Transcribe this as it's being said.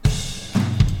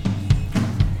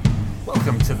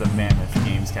welcome to the Mammoth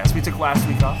Gamescast. We took last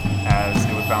week off as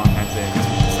it was Valentine's Day.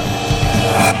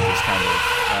 Just kind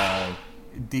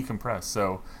of decompress.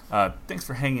 So thanks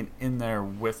for hanging in there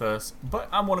with us. But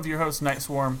I'm one of your hosts, Night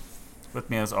Swarm.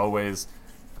 With me, as always,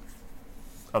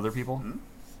 other people.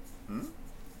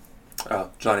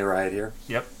 Johnny Riot here.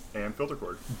 Yep. And Filter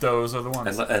Cord. Those are the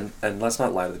ones. And let's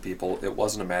not lie to the people. It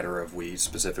wasn't a matter of we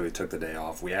specifically took the day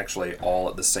off. We actually all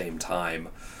at the same time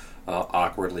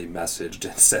awkwardly messaged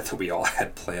and said that we all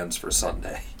had plans for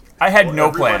Sunday. I had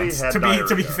no plans. Had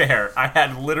to be fair, I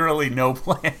had literally no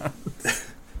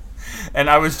plans. And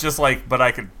I was just like, but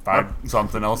I could find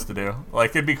something else to do. Like,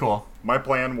 it'd be cool. My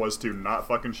plan was to not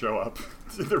fucking show up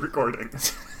to the recording.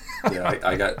 Yeah,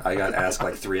 I got asked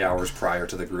like 3 hours prior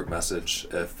to the group message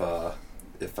if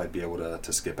I'd be able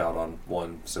to skip out on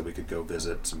one so we could go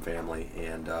visit some family.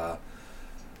 And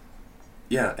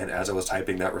yeah, and as I was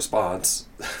typing that response,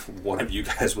 one of you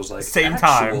guys was like, same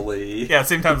time. Yeah,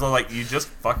 same time. I was like, you just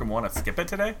fucking want to skip it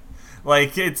today?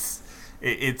 Like, it's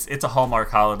a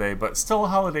Hallmark holiday, but still a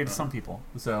holiday to some people.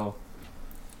 So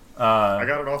I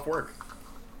got it off work.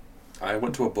 I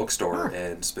went to a bookstore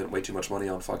and spent way too much money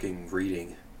on fucking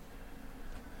reading.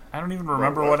 I don't even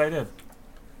remember what I did.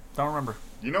 Don't remember.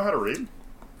 You know how to read?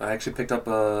 I actually picked up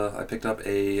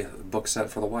a book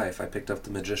set for the wife. I picked up The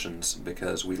Magicians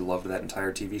because we loved that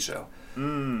entire TV show.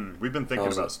 We've been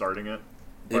thinking about starting it,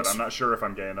 but I'm not sure if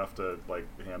I'm gay enough to like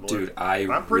handle it. Dude,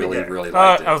 I'm really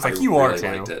liked it. I was like, you are too.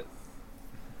 Liked it.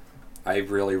 I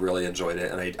really enjoyed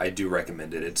it, and I do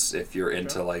recommend it. It's if you're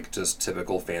into like just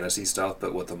typical fantasy stuff,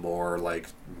 but with a more like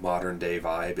modern day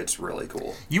vibe, it's really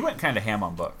cool. You went kind of ham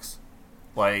on books.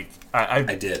 Like I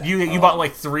did. You bought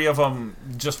like 3 of them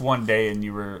just one day, and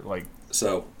you were like.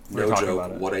 So no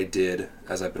joke. What I did,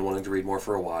 as I've been wanting to read more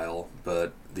for a while,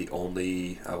 but I've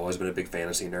always been a big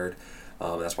fantasy nerd.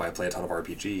 That's why I play a ton of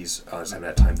RPGs. I just haven't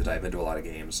had time to dive into a lot of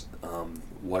games.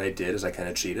 What I did is I kind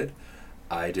of cheated.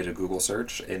 I did a Google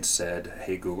search and said,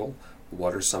 "Hey Google,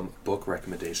 what are some book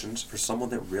recommendations for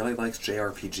someone that really likes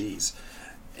JRPGs?"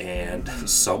 And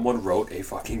someone wrote a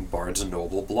fucking Barnes &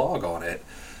 Noble blog on it.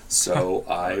 So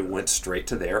I went straight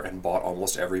to there and bought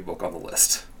almost every book on the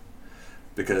list.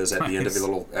 Because at the end of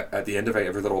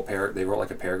every little they wrote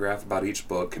like a paragraph about each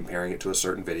book, comparing it to a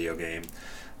certain video game,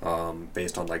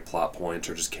 based on like plot points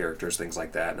or just characters, things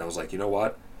like that. And I was like, you know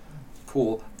what?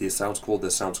 Cool. This sounds cool.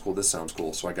 This sounds cool. This sounds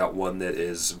cool. So I got one that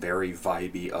is very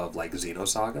vibey of like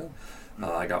Xenosaga.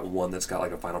 I got one that's got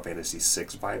like a Final Fantasy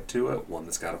VI vibe to it. One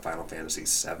that's got a Final Fantasy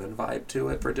VII vibe to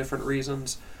it for different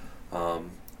reasons.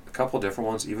 A couple different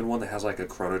ones. Even one that has like a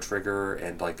Chrono Trigger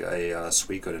and like a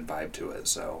Suikoden vibe to it.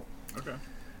 So okay.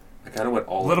 I kind of went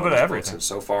all a little bit of everything. And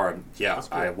so far, cool.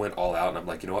 I went all out, and I'm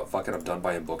like, you know what? Fuck it. I'm done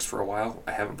buying books for a while.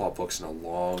 I haven't bought books in a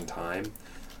long time.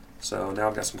 So now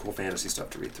I've got some cool fantasy stuff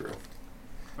to read through.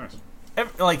 Nice.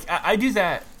 Like I do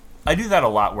that a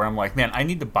lot where I'm like, man, I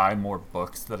need to buy more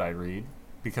books that I read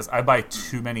because I buy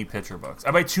too many picture books.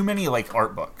 I buy too many like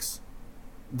art books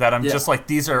that I'm just like,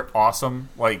 these are awesome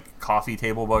like coffee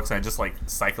table books, and I just like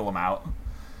cycle them out.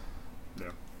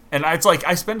 Yeah. And it's like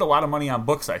I spend a lot of money on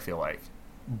books, I feel like,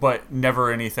 but never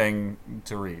anything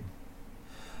to read.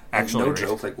 Actually, no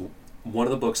joke, like one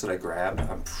of the books that I grabbed,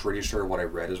 I'm pretty sure what I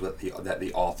read is that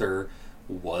the author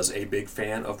was a big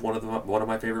fan of one of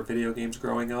my favorite video games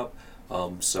growing up.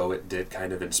 So it did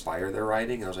kind of inspire their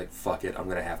writing. I was like, fuck it, I'm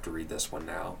gonna have to read this one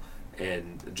now.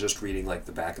 And just reading like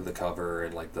the back of the cover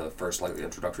and like the first like the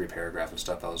introductory paragraph and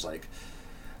stuff, I was like,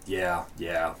 yeah,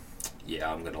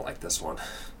 I'm gonna like this one.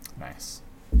 Nice.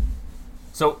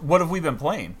 So what have we been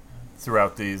playing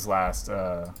throughout these last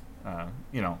over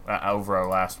our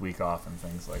last week off and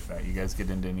things like that? You guys get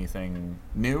into anything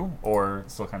new, or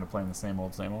still kind of playing the same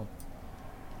old?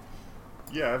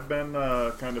 Yeah, I've been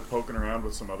kind of poking around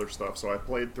with some other stuff. So I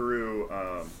played through,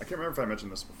 I can't remember if I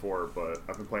mentioned this before, but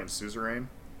I've been playing Suzerain,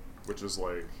 which is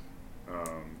like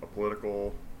a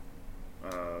political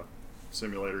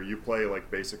simulator. You play like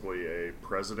basically a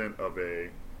president of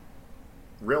a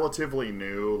relatively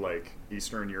new like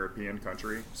Eastern European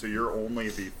country. So you're only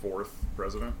the 4th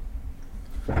president.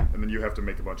 And then you have to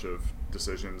make a bunch of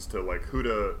decisions to like who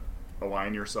to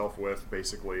align yourself with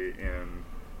basically in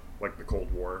like the Cold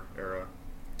War era.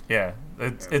 Yeah,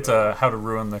 it's a how to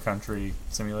ruin the country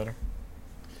simulator.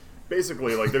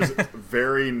 Basically, like there's a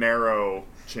very narrow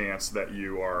chance that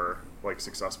you are like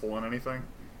successful in anything,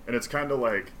 and it's kind of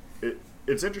like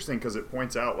it's interesting because it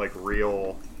points out like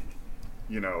real,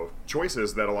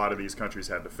 choices that a lot of these countries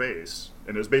had to face,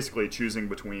 and it was basically choosing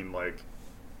between like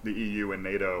the EU and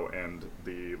NATO and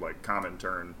the like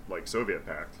Comintern like Soviet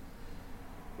Pact,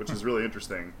 which is really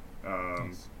interesting.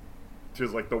 Nice.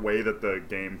 Because like the way that the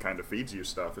game kind of feeds you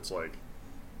stuff, it's like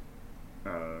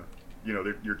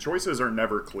your choices are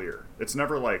never clear. It's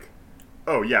never like,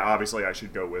 oh yeah, obviously I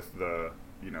should go with the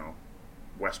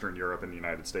Western Europe and the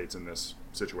United States in this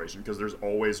situation, because there's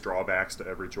always drawbacks to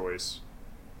every choice.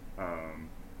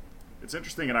 It's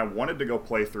interesting, and I wanted to go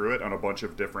play through it on a bunch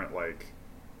of different like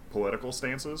political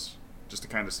stances just to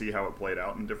kind of see how it played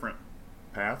out in different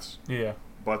paths. Yeah.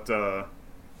 But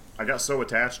I got so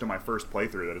attached to my first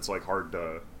playthrough that it's like hard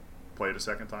to play it a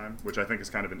second time, which I think is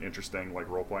kind of an interesting like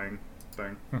role-playing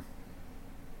thing.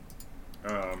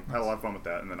 Had a lot of fun with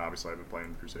that, and then obviously I've been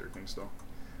playing Crusader Kings still.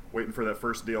 Waiting for that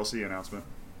first DLC announcement.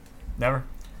 Never.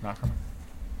 Not coming.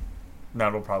 No,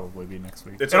 it'll probably be next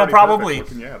week. It'll probably... What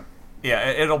can you add? Yeah,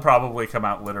 it'll probably come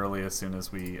out literally as soon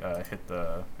as we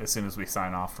as soon as we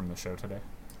sign off from the show today.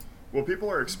 Well,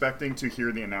 people are expecting to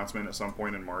hear the announcement at some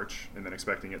point in March, and then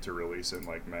expecting it to release in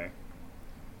like May.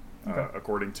 Okay.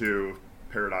 According to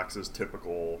Paradox's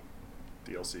typical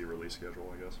DLC release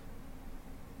schedule, I guess.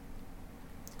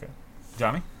 Okay.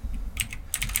 Johnny?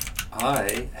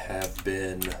 I have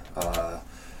been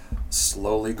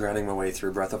slowly grinding my way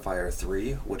through Breath of Fire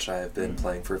 3, which I have been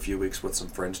playing for a few weeks with some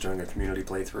friends doing a community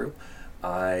playthrough.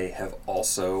 I have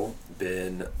also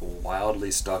been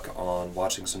wildly stuck on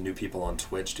watching some new people on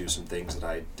Twitch do some things that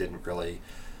I didn't really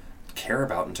care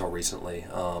about until recently.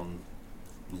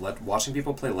 Watching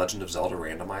people play Legend of Zelda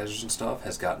randomizers and stuff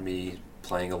has gotten me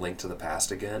playing A Link to the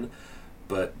Past again,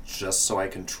 but just so I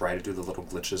can try to do the little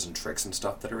glitches and tricks and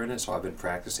stuff that are in it, so I've been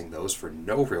practicing those for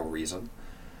no real reason.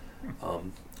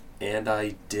 And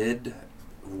I did,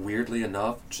 weirdly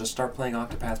enough, just start playing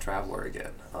Octopath Traveler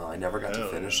again. I never got to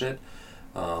finish it.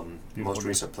 Most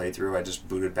recent playthrough, I just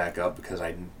booted back up because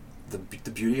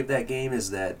the beauty of that game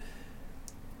is that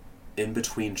in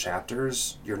between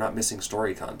chapters, you're not missing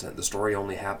story content. The story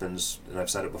only happens, and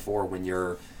I've said it before, when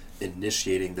you're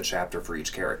initiating the chapter for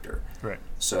each character. Right.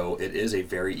 So it is a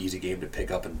very easy game to pick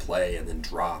up and play and then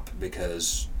drop,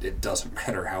 because it doesn't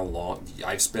matter how long.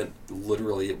 I've spent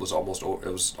literally, it was almost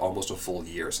a full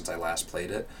year since I last played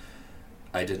it.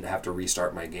 I didn't have to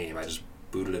restart my game. I just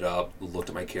booted it up, looked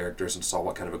at my characters, and saw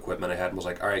what kind of equipment I had, and was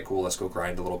like, all right, cool, let's go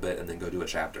grind a little bit and then go do a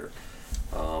chapter.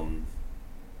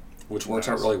 Which works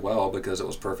out really well because it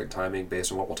was perfect timing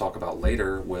based on what we'll talk about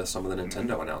later with some of the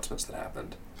Nintendo announcements that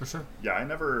happened. For sure. Yeah,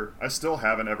 I still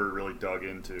haven't ever really dug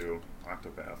into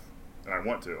Octopath, and I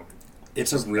want to.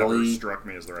 It's never struck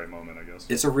me as the right moment, I guess.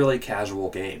 It's a really casual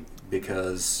game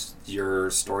because your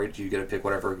story, you get to pick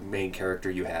whatever main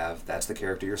character you have. That's the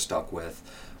character you're stuck with.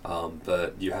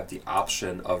 But you have the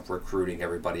option of recruiting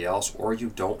everybody else, or you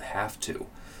don't have to.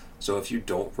 So if you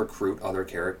don't recruit other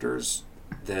characters,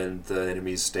 then the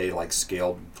enemies stay like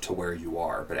scaled to where you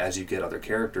are. But as you get other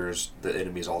characters, the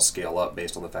enemies all scale up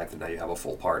based on the fact that now you have a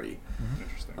full party.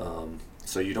 Interesting.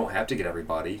 So you don't have to get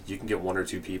everybody. You can get 1 or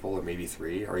 2 people, or maybe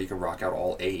 3, or you can rock out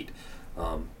all 8.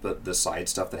 But the side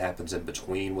stuff that happens in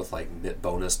between with like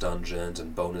bonus dungeons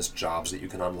and bonus jobs that you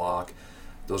can unlock,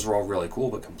 those are all really cool,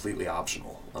 but completely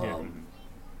optional.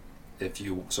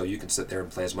 So you can sit there and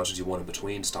play as much as you want in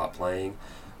between, stop playing.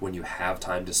 When you have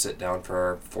time to sit down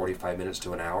for 45 minutes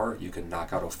to an hour, you can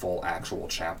knock out a full actual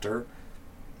chapter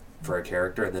for a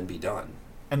character and then be done.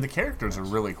 And the characters are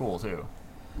really cool too.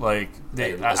 Like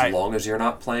as long as you're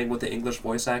not playing with the English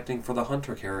voice acting for the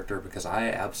Hunter character, because I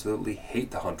absolutely hate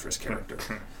the Huntress character.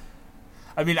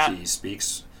 I mean, she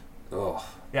speaks. Oh,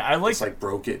 yeah, I like. It's like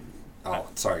broken. Oh,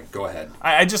 sorry. Go ahead.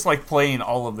 I just like playing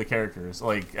all of the characters.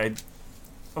 Like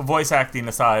voice acting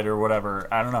aside or whatever.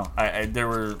 I don't know.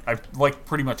 I like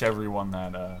pretty much everyone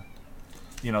that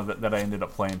that I ended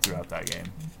up playing throughout that game.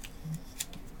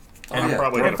 And I'm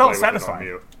probably gonna play with it on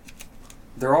mute.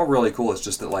 They're all really cool. It's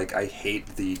just that like I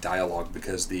hate the dialogue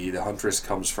because the Huntress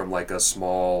comes from like a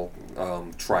small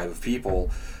tribe of people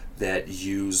that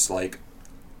use like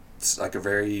a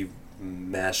very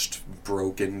meshed,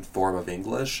 broken form of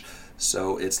English.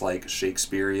 So it's like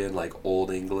Shakespearean, like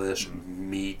Old English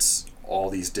meets all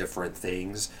these different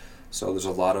things. So there's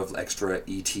a lot of extra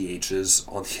ETHs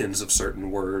on the ends of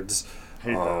certain words.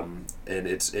 And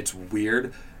it's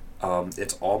weird.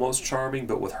 It's almost charming,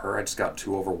 but with her I just got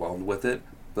too overwhelmed with it.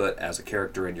 But as a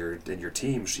character in your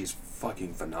team, she's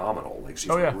fucking phenomenal. Like she's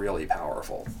really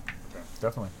powerful.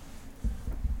 Definitely.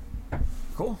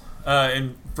 Cool.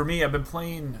 And for me, I've been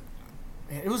playing.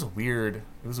 It was a weird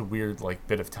like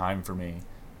bit of time for me.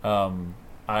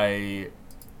 I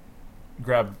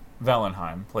grabbed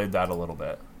Valheim, played that a little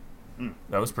bit.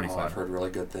 That was pretty fun. I've heard really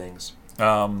good things.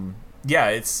 Yeah,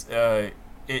 it's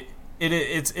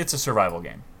it's a survival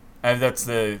game, and that's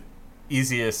the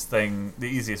easiest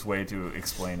way to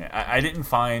explain it. I didn't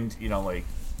find like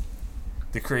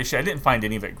the creation. I didn't find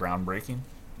any of it groundbreaking.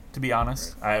 to be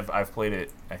honest. Right. I've played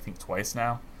it, I think, twice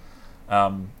now.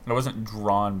 I wasn't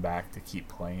drawn back to keep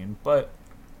playing, but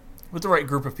with the right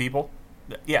group of people,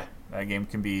 yeah, that game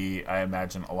can be, I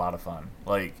imagine, a lot of fun.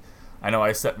 Like, I know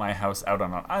I set my house out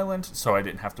on an island, so I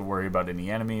didn't have to worry about any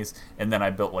enemies, and then I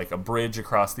built like a bridge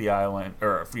across the island,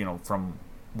 or from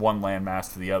one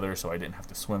landmass to the other, so I didn't have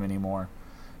to swim anymore.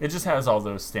 It just has all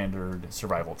those standard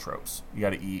survival tropes. You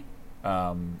got to eat,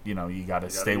 you got to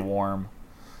stay warm,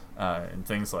 and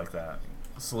things like that.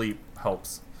 Sleep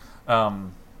helps.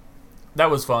 That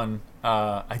was fun.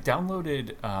 I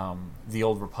downloaded The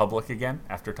Old Republic again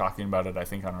after talking about it, I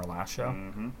think, on our last show.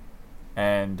 Mm-hmm.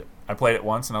 And I played it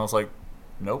once, and I was like,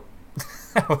 nope.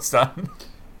 I was done.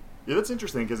 Yeah, that's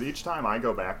interesting, because each time I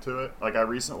go back to it, like I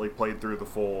recently played through the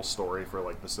full story for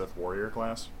like the Sith Warrior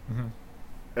class. Mm-hmm.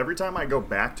 Every time I go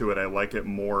back to it, I like it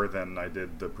more than I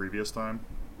did the previous time.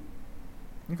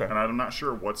 Okay. And I'm not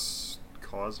sure what's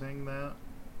causing that.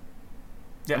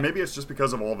 Yeah. And maybe it's just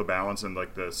because of all the balance and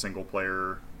like the single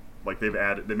player. Like they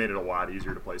made it a lot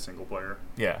easier to play single player.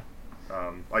 Yeah.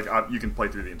 You can play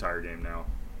through the entire game now,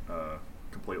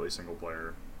 completely single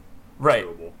player. Right.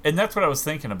 Doable. And that's what I was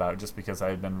thinking about, just because I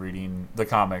had been reading the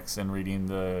comics and reading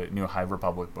the new High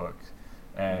Republic book.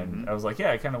 And I was like,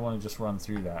 yeah, I kind of want to just run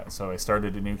through that. So I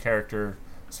started a new character,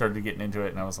 started getting into it,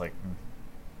 and I was like,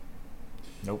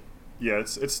 nope. Yeah,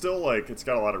 it's still like, it's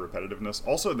got a lot of repetitiveness.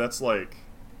 Also, that's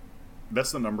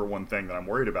the number one thing that I'm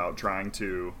worried about trying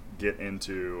to get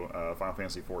into Final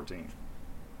Fantasy XIV.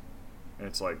 And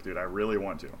it's like, dude, I really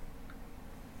want to.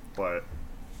 But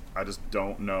I just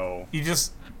don't know if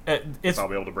I'll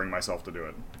be able to bring myself to do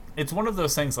it. It's one of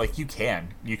those things, like, you can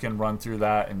run through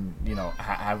that and,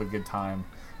 have a good time,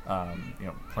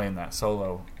 playing that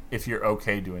solo if you're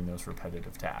okay doing those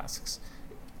repetitive tasks.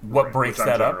 What breaks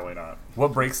that up? Not.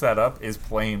 What breaks that up is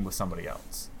playing with somebody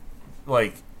else.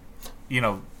 Like,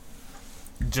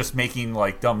 just making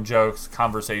like dumb jokes,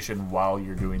 conversation while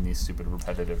you're doing these stupid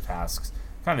repetitive tasks,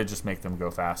 kind of just make them go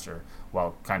faster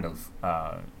while kind of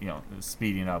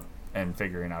speeding up and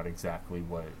figuring out exactly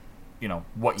what you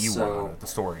want out of the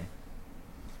story.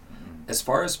 As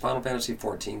far as Final Fantasy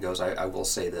XIV goes, I will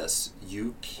say this: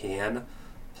 you can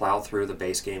plow through the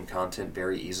base game content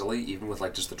very easily, even with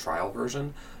like just the trial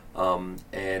version,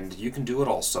 and you can do it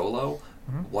all solo.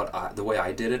 Mm-hmm. The way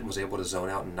I did it and was able to zone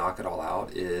out and knock it all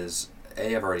out is,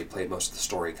 I've already played most of the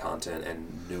story content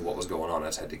and knew what was going on. I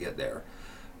just had to get there.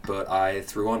 But I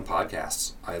threw on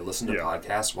podcasts. I listened to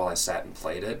podcasts while I sat and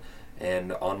played it,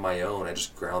 and on my own, I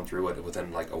just ground through it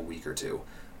within like a week or two.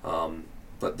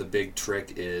 But the big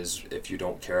trick is, if you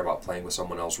don't care about playing with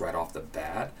someone else right off the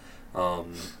bat,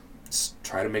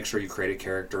 try to make sure you create a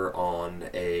character on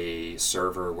a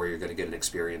server where you're going to get an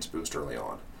experience boost early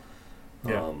on.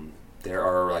 Yeah. There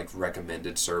are like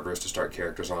recommended servers to start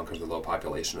characters on because of the low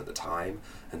population at the time,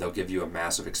 and they'll give you a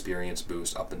massive experience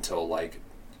boost up until like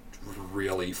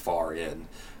really far in.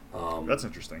 That's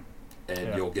interesting.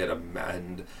 And you'll get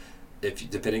and if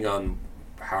depending on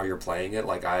how you're playing it,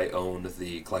 like I own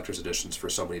the collector's editions for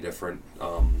so many different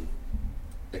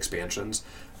expansions.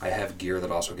 I have gear that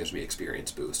also gives me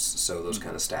experience boosts, so those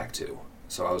kind of stack too.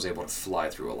 So I was able to fly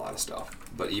through a lot of stuff.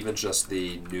 But even just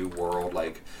the new world,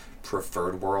 like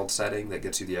preferred world setting that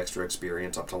gets you the extra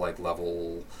experience up to like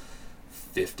level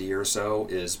 50 or so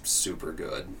is super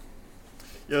good.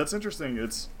 Yeah, that's interesting.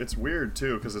 It's weird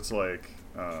too, because it's like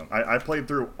I played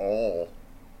through all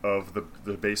of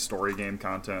the base story game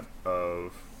content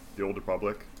of the Old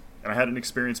Republic, and I had an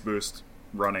experience boost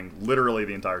running literally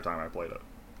the entire time I played it,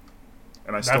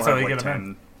 and I still have like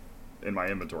 10 in my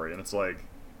inventory. And it's like,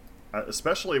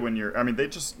 especially when they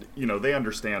just they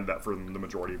understand that for the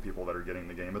majority of people that are getting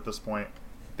the game at this point,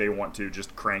 they want to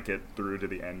just crank it through to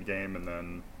the end game and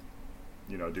then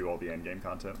do all the end game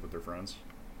content with their friends.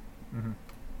 Mm-hmm.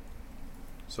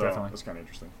 So definitely. That's kind of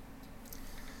interesting.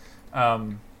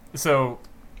 So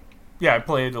yeah, I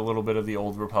played a little bit of the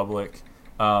Old Republic,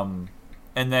 and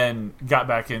then got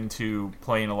back into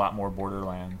playing a lot more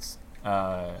Borderlands.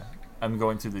 I'm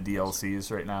going through the DLCs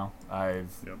right now.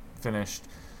 I've finished.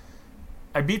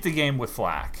 I beat the game with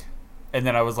Flack, and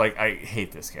then I was like, I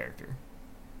hate this character.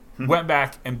 Went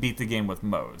back and beat the game with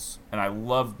Mose, and I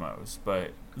loved Mose,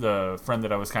 but the friend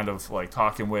that I was kind of like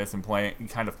talking with and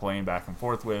playing back and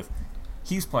forth with,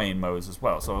 he's playing Mose as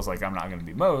well. So I was like, I'm not going to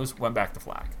be Mose. Went back to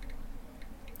Flack.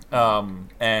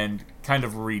 And kind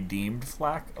of redeemed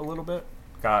Flack a little bit.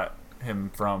 Got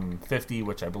him from 50,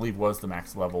 which I believe was the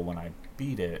max level when I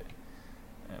beat it.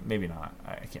 Maybe not.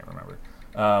 I can't remember.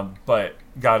 But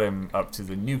got him up to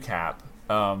the new cap.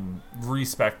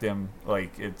 Respect him.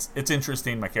 Like, it's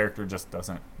interesting. My character just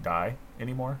doesn't die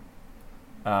anymore.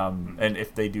 And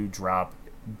if they do drop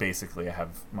basically I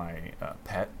have my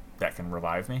pet that can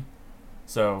revive me.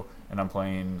 So, and I'm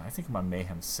playing, I think I'm on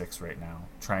Mayhem 6 right now,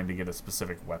 trying to get a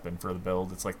specific weapon for the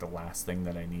build. It's like the last thing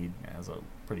that I need as a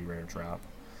pretty rare drop.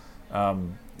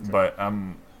 But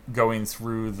I'm going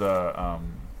through the,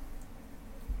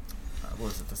 what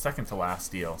was it, the second to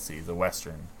last DLC, the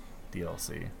Western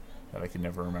DLC, that I can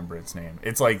never remember its name.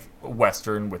 It's like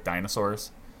Western with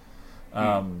dinosaurs.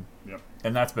 Yep.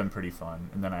 And that's been pretty fun.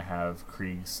 And then I have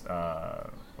Krieg's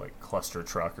like cluster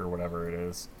truck or whatever it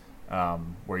is,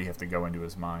 where you have to go into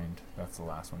his mind. That's the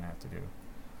last one I have to do.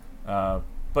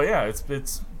 But yeah, it's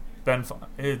been fun.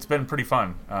 It's been pretty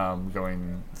fun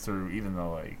going through. Even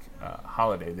though like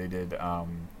holiday, they did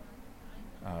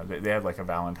they had like a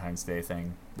Valentine's Day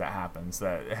thing that happens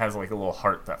that it has like a little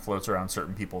heart that floats around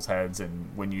certain people's heads, and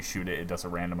when you shoot it, it does a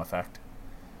random effect.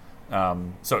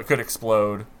 So it could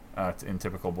explode. In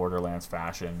typical Borderlands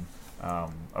fashion,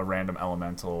 a random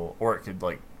elemental, or it could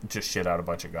like just shit out a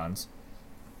bunch of guns.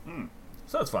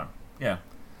 So it's fun. Yeah.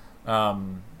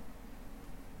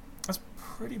 That's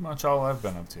pretty much all I've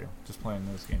been up to, just playing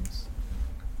those games.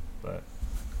 But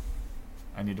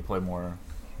I need to play more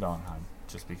Valheim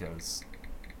just because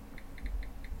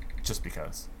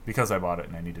I bought it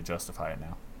and I need to justify it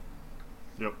now.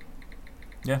 Yep.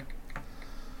 Yeah.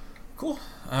 Cool.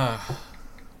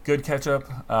 Good catch up.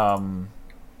 Why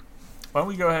don't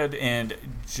we go ahead and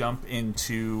jump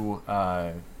into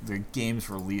the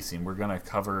games releasing? We're going to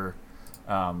cover...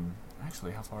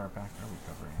 actually, how far back are we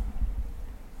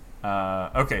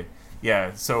covering? Okay.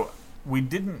 Yeah, so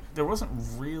there wasn't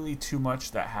really too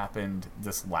much that happened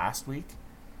this last week.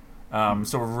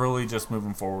 So we're really just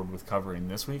moving forward with covering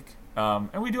this week.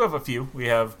 And we do have a few. We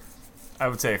have, I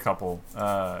would say, a couple...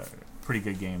 pretty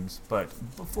good games. But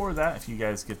before that, if you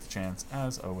guys get the chance,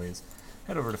 as always,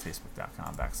 head over to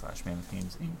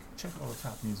facebook.com/MammothGames Inc. Check all the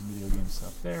top news and video game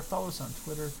stuff there. Follow us on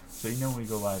Twitter so you know when we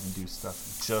go live and do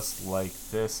stuff just like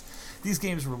this. These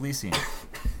games releasing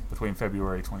between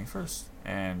February 21st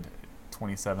and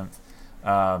 27th.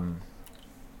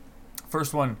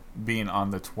 First one being on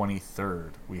the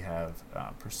 23rd, we have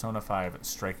Persona 5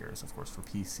 Strikers, of course, for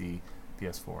PC,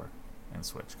 PS4, and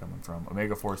Switch, coming from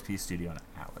Omega Force P Studio and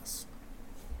Atlas.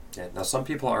 Yeah, now some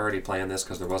people are already playing this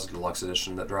because there was a deluxe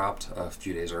edition that dropped a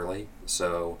few days early,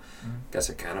 so I guess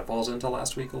it kind of falls into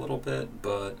last week a little bit,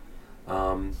 but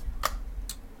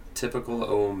typical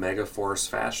Omega Force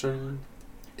fashion,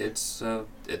 it's a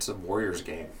Warriors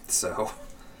game, so...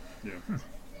 Yeah.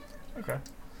 Okay.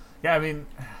 Yeah, I mean,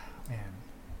 man,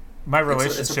 my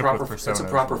relationship with Persona... It's a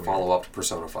proper follow-up to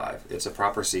Persona 5. It's a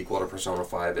proper sequel to Persona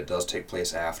 5. It does take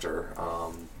place after...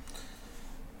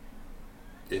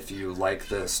 if you like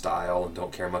the style and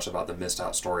don't care much about the missed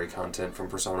out story content from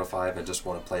Persona 5 and just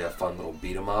want to play a fun little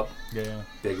beat 'em up,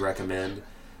 big recommend.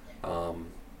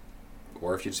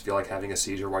 Or if you just feel like having a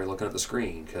seizure while you're looking at the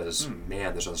screen, because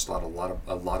man, there's just a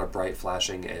lot of bright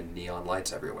flashing and neon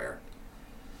lights everywhere.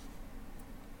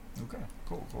 Okay,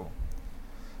 cool.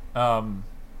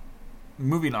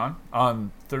 Moving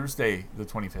on Thursday the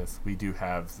 25th, we do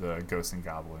have the Ghosts and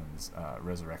Goblins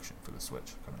Resurrection for the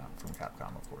Switch coming out from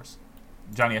Capcom, of course.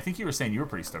 Johnny, I think you were saying you were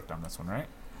pretty stoked on this one, right?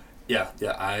 Yeah.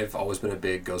 I've always been a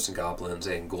big Ghosts and Goblins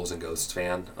and Ghouls and Ghosts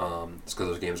fan. It's because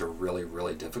those games are really,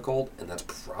 really difficult, and that's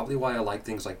probably why I like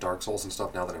things like Dark Souls and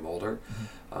stuff now that I'm older.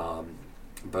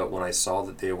 But when I saw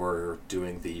that they were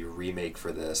doing the remake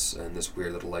for this and this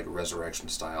weird little like resurrection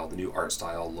style, the new art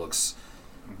style looks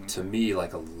to me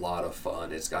like a lot of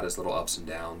fun. It's got its little ups and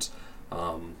downs.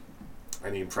 I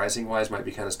mean, pricing wise might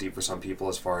be kind of steep for some people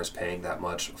as far as paying that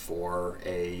much for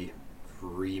a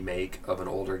remake of an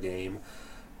older game,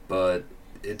 but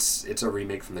it's a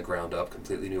remake from the ground up,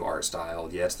 completely new art style.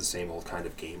 Yeah, it's the same old kind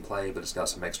of gameplay, but it's got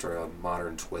some extra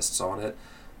modern twists on it.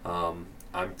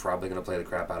 I'm probably going to play the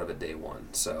crap out of it day one,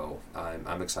 so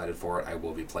I'm excited for it. I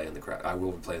will be playing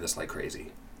this like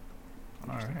crazy.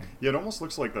 All right. Yeah, it almost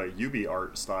looks like the Ubi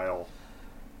art style.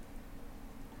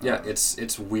 Yeah,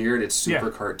 it's weird. It's super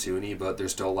cartoony, but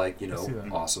there's still like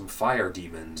awesome fire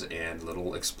demons and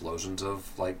little explosions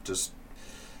of like just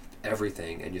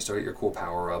everything, and you still get your cool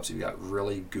power-ups. You've got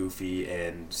really goofy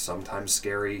and sometimes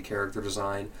scary character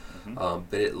design,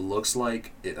 but it looks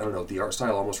like I don't know. The art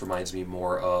style almost reminds me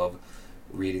more of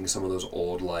reading some of those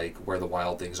old like Where the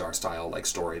Wild Things Are style like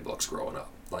storybooks growing up.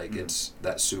 Like it's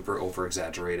that super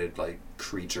over-exaggerated like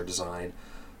creature design,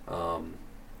 but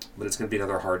it's going to be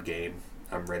another hard game.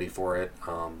 I'm ready for it.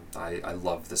 I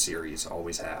love the series,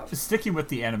 always have. Sticking with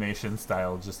the animation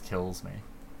style just kills me.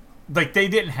 Like they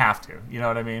didn't have to, you know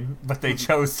what I mean? But they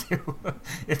chose to.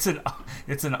 It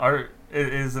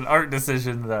is an art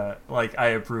decision that like I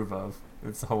approve of.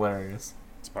 It's hilarious.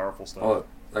 It's powerful stuff. Well,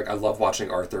 like I love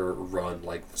watching Arthur run,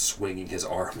 like swinging his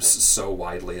arms so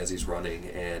widely as he's running,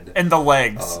 and the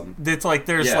legs. It's like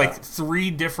there's like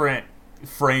 3 different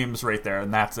frames right there,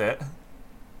 and that's it.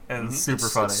 And it's super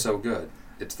funny. It's so good.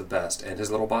 It's the best. And his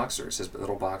little boxers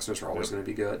are always going to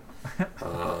be good.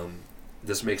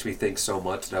 This makes me think so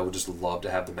much that I would just love to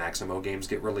have the Maximo games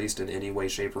get released in any way,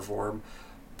 shape, or form.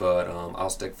 But I'll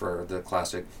stick for the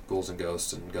classic Ghouls and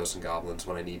Ghosts and Ghosts and Goblins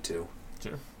when I need to.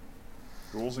 Sure.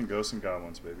 Ghouls and Ghosts and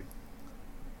Goblins, baby.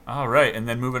 All right, and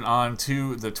then moving on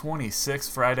to the 26th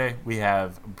Friday, we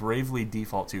have Bravely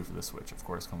Default 2 for the Switch, of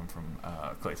course, coming from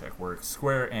Claytek Works,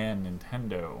 Square, and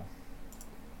Nintendo.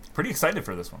 Pretty excited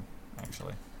for this one,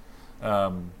 actually.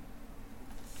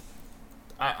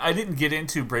 I didn't get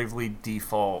into Bravely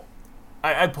Default.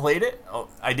 I played it.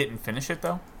 I didn't finish it,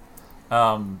 though.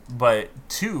 But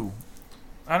 2,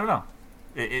 I don't know.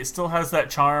 It still has that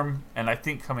charm, and I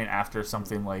think coming after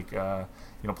something like,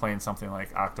 playing something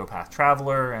like Octopath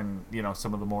Traveler and,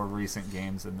 some of the more recent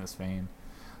games in this vein,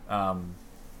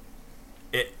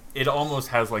 it almost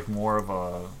has, like, more of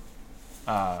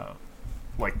a,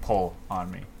 pull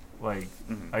on me. Like,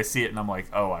 I see it and I'm like,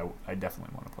 oh, I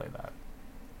definitely want to play that.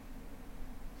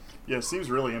 Yeah, it seems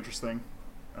really interesting.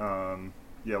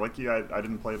 Like you, I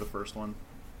didn't play the first one.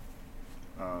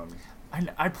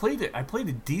 I played it. I played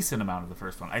a decent amount of the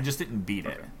first one. I just didn't beat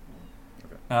it.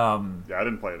 Okay. I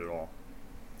didn't play it at all.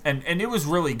 And it was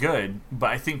really good,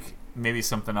 but I think maybe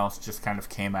something else just kind of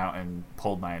came out and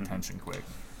pulled my attention quick.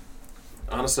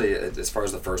 Honestly, as far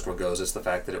as the first one goes, it's the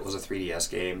fact that it was a 3DS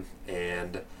game,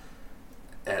 and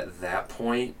at that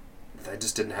point, I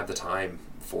just didn't have the time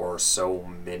for so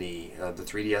many. The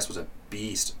 3DS was a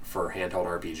beast for handheld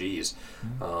RPGs.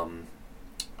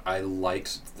 I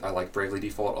liked Bravely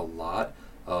Default a lot.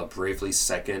 Bravely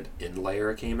Second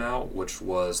Inlayer came out, which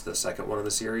was the second one in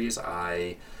the series.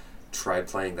 I tried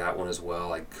playing that one as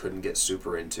well. I couldn't get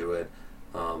super into it.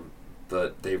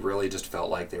 But they really just felt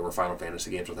like they were Final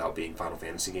Fantasy games without being Final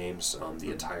Fantasy games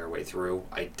the entire way through.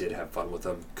 I did have fun with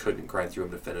them. Couldn't grind through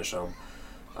them to finish them.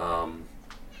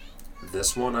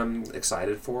 This one I'm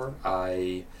excited for.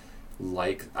 I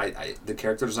the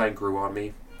character design grew on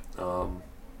me.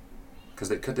 Because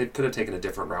they could have taken a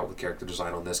different route with character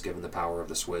design on this, given the power of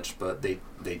the Switch, but they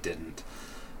didn't.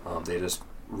 They just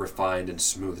refined and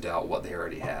smoothed out what they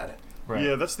already had. Right.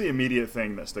 Yeah, that's the immediate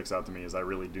thing that sticks out to me is I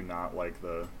really do not like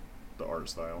the art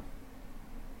style.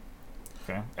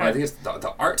 Okay. I think it's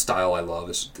the art style I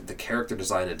love is the character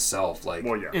design itself. Like,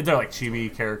 well, yeah. They're like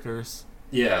chibi characters.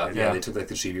 Yeah, they took like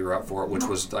the chibi route for it, which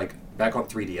was like back on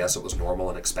 3DS it was normal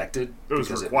and expected. It was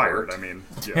required.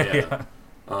 Yeah.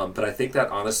 But I think that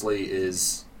honestly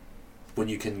is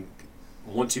once you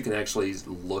can actually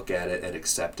look at it and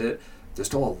accept it, there's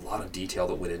still a lot of detail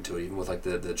that went into it, even with like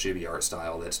the chibi art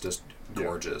style that's just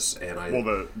gorgeous. And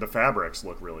the fabrics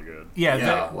look really good.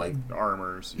 Like the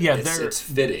armors. Yeah, it's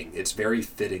fitting. It's very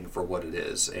fitting for what it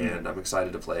is, and I'm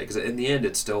excited to play it because in the end,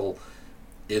 it still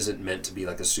isn't meant to be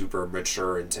like a super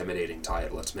mature, intimidating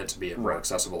title. It's meant to be a more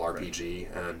accessible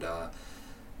RPG, and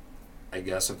I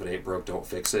guess if it ain't broke, don't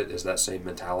fix it is that same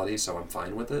mentality, so I'm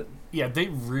fine with it. Yeah, they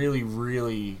really,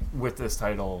 really, with this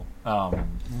title,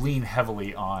 lean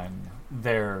heavily on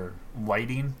their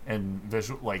lighting and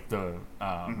visual, like the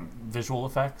visual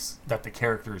effects that the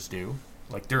characters do,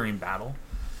 like during battle.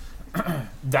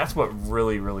 That's what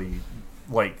really, really,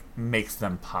 like, makes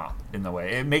them pop in the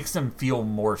way. It makes them feel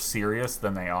more serious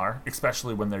than they are,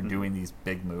 especially when they're doing these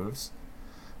big moves.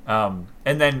 And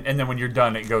then when you're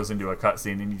done, it goes into a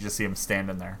cutscene, and you just see them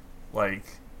standing there, like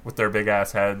with their big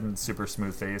ass head and super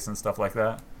smooth face and stuff like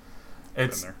that.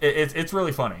 It's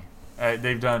really funny.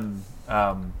 They've done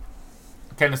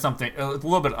kind of something a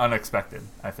little bit unexpected,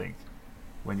 I think,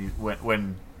 when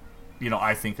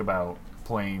I think about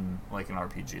playing like an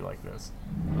RPG like this.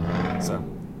 So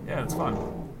yeah, it's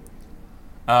fun.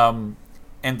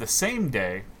 And the same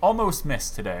day, almost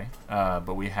missed today,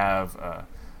 but we have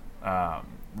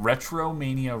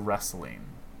Retromania Wrestling.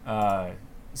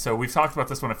 So we've talked about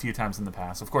this one a few times in the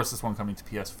past. Of course, this one coming to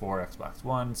PS4, Xbox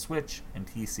One, Switch, and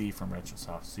PC from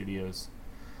Retrosoft Studios.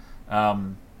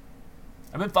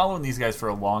 I've been following these guys for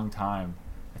a long time.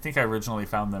 I think I originally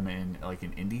found them in like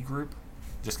an indie group,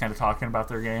 just kind of talking about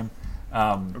their game.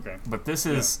 Okay. But this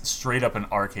is straight up an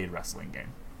arcade wrestling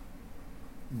game.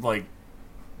 Like,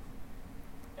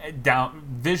 down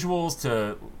visuals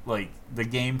to like the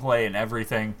gameplay and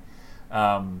everything.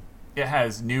 It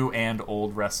has new and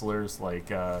old wrestlers like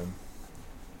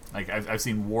I've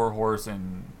seen Warhorse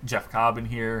and Jeff Cobb in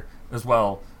here as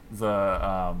well.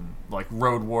 The like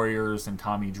Road Warriors and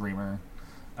Tommy Dreamer.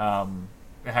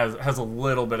 It has a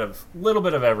little bit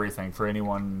of everything for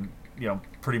anyone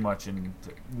pretty much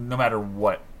no matter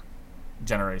what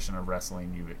generation of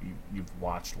wrestling you've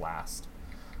watched last.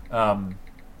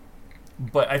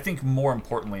 But I think more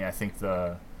importantly, I think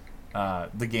the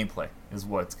gameplay is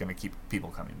what's going to keep people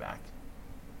coming back.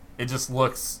 It just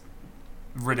looks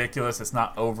ridiculous. It's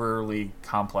not overly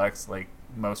complex like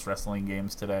most wrestling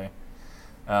games today.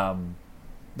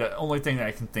 The only thing that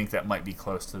I can think that might be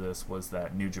close to this was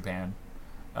that New Japan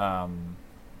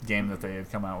game that they had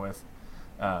come out with.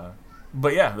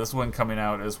 But yeah, this one coming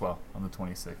out as well on the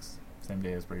 26th, same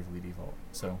day as Bravely Default.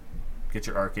 So get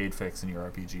your arcade fix and your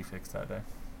RPG fix that day.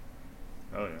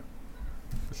 Oh yeah,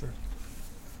 for sure.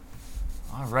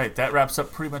 All right, that wraps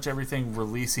up pretty much everything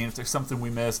releasing. If there's something we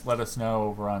missed, let us know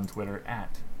over on Twitter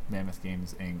at Mammoth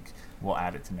Games Inc. We'll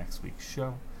add it to next week's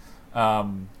show. I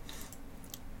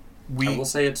will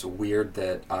say it's weird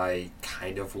that I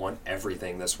kind of want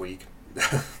everything this week.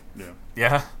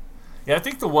 Yeah. I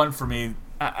think the one for me,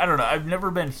 I don't know. I've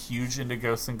never been huge into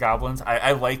Ghosts and Goblins.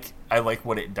 I like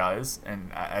what it does,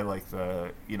 and I like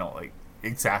the like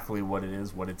exactly what it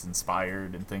is, what it's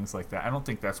inspired, and things like that. I don't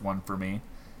think that's one for me.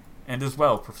 And as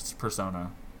well,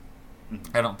 Persona.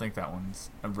 Mm-hmm. I don't think that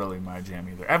one's really my jam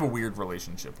either. I have a weird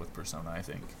relationship with Persona, I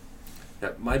think.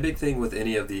 Yeah, my big thing with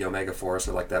any of the Omega Force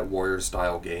or like that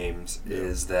Warriors-style games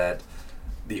is that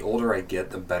the older I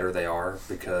get, the better they are,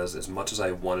 because as much as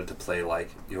I wanted to play I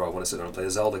want to sit down and play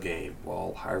a Zelda game,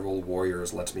 well, Hyrule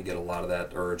Warriors lets me get a lot of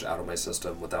that urge out of my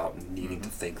system without needing to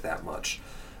think that much.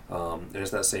 And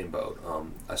it's that same boat.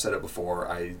 I've said it before,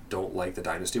 I don't like the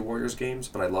Dynasty Warriors games,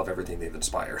 but I love everything they've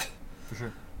inspired. For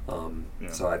sure.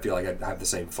 So I feel like I'd have the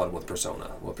same fun with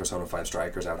Persona. With Persona 5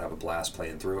 Strikers, I would have a blast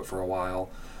playing through it for a while,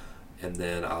 and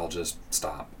then I'll just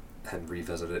stop and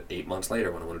revisit it 8 months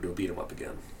later when I want to do a beat 'em up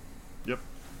again. Yep.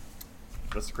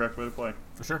 That's the correct way to play.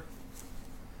 For sure.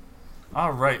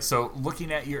 All right, so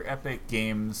looking at your Epic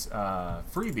Games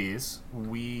freebies,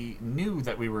 we knew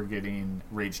that we were getting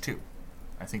Rage 2.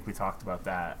 I think we talked about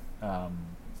that on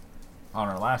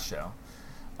our last show.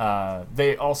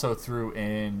 They also threw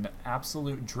in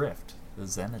Absolute Drift, the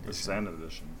Zen Edition. The Zen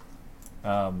Edition.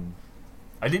 I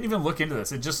didn't even look into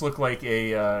this. It just looked like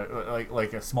a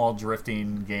like a small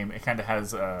drifting game. It kind of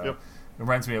has it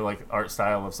reminds me of like art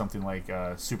style of something like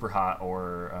Super Hot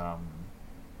or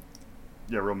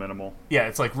real minimal. Yeah,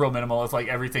 it's like real minimal. It's like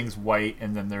everything's white,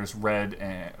 and then there's red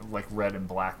and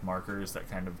black markers that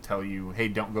kind of tell you, hey,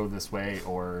 don't go this way,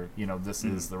 or this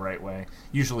is the right way.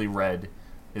 Usually red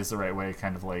is the right way,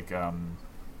 kind of like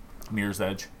Mirror's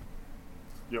Edge.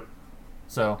 Yep.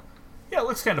 So yeah, it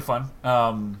looks kind of fun.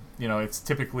 It's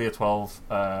typically a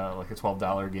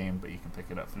 $12 game, but you can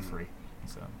pick it up for free.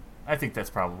 So I think that's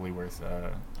probably worth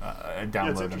a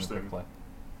download and a quick play.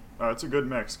 It's a good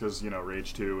mix because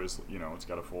Rage 2 is it's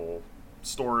got a full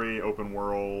story, open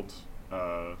world,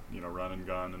 run and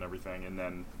gun and everything, and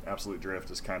then Absolute Drift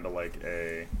is kind of like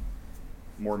a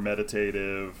more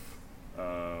meditative,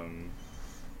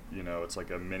 it's like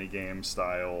a mini game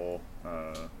style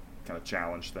kind of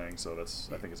challenge thing. So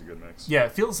I think it's a good mix. Yeah,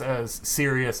 it feels as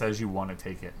serious as you want to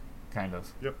take it, kind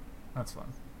of. Yep, that's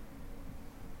fun.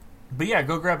 But yeah,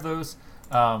 go grab those.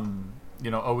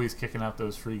 Always kicking out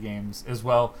those free games as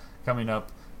well. Coming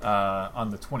up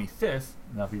on the 25th,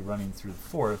 and that'll be running through the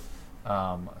 4th,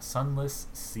 Sunless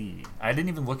Sea. I didn't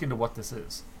even look into what this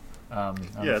is.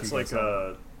 It's like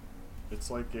a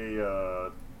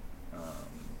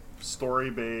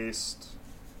story-based.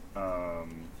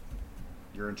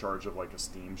 You're in charge of like a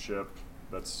steamship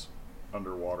that's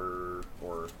underwater,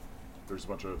 or there's a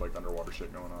bunch of like underwater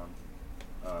shit going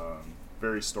on.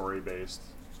 Very story-based.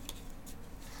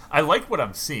 I like what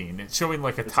I'm seeing. It's showing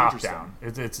like a top down.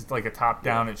 It's like a top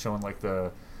down. It's showing like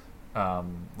the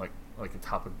like a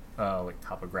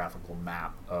topographical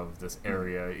map of this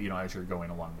area. As you're going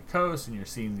along the coast, and you're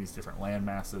seeing these different land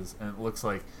masses, and it looks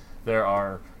like there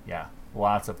are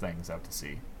lots of things out to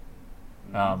see.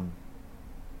 But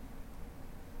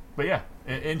yeah,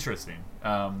 interesting.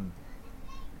 I'm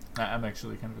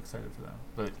actually kind of excited for that.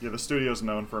 But the studio's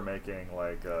known for making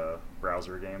like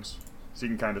browser games. So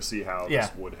you can kind of see how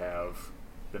this would have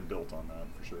been built on that,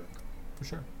 for sure. For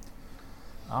sure.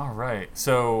 All right.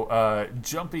 So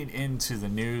jumping into the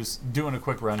news, doing a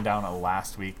quick rundown of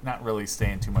last week, not really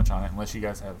staying too much on it unless you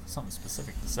guys have something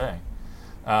specific to say.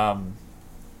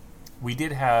 We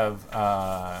did have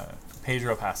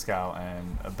Pedro Pascal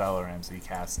and Bella Ramsey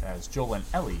cast as Joel and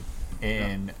Ellie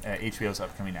in HBO's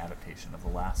upcoming adaptation of The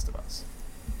Last of Us.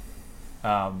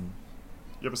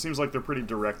 But it seems like they're pretty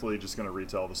directly just going to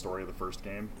retell the story of the first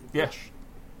game. Yeah. Which,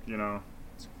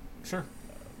 Sure.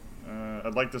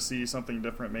 I'd like to see something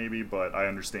different, maybe, but I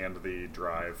understand the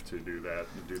drive to do that,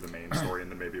 to do the main story,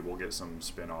 and then maybe we'll get some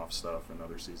spin-off stuff in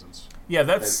other seasons. Yeah,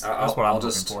 that's what I'm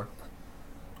looking for.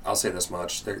 I'll say this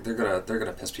much: they're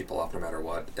gonna piss people off no matter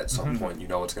what. At some point, you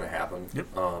know what's gonna happen.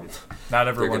 Yep. Not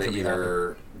everyone's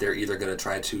they're either gonna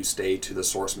try to stay to the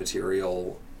source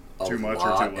material too much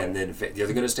or too low, and then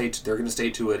they're gonna stay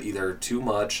to it either too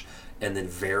much and then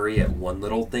vary at one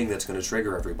little thing that's gonna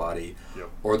trigger everybody,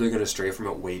 or they're gonna stray from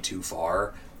it way too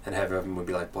far and have everyone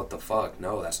be like, "What the fuck?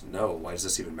 No, why does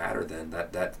this even matter then?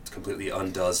 That completely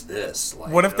undoes this."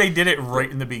 Like, what if they did it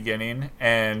right in the beginning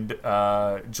and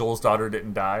Joel's daughter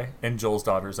didn't die and Joel's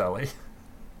daughter's Ellie?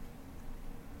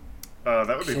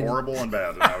 That would be horrible and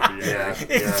bad. And I would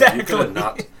be exactly.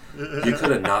 You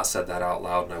could have not said that out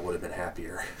loud, and I would have been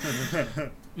happier.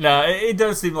 No, it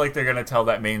does seem like they're going to tell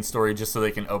that main story just so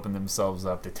they can open themselves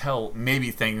up to tell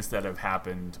maybe things that have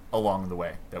happened along the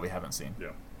way that we haven't seen.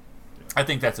 Yeah. I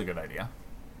think that's a good idea.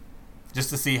 Just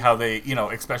to see how they,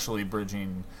 especially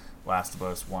bridging Last of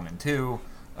Us 1 and 2,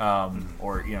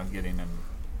 or, getting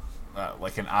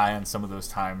like an eye on some of those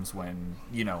times when,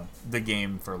 the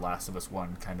game for Last of Us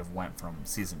 1 kind of went from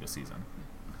season to season.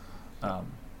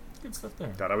 Good stuff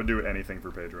there. God, I would do anything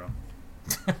for Pedro.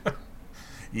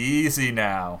 Easy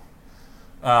now.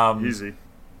 Easy.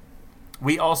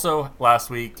 We also, last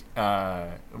week,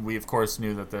 we of course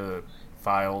knew that the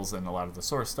files and a lot of the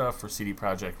source stuff for CD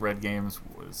Projekt Red games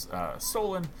was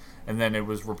stolen, and then it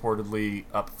was reportedly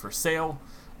up for sale,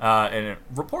 and it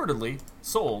reportedly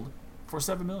sold for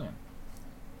 $7 million.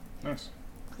 Nice.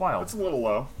 Wild. That's a little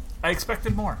low. I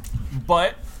expected more,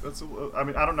 but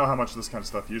I don't know how much this kind of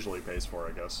stuff usually pays for,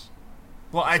 I guess.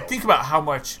 Well, I think about how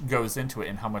much goes into it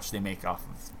and how much they make off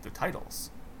of the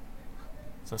titles.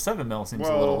 So $7 million seems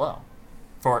a little low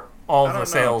for all the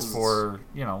sales for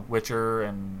Witcher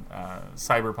and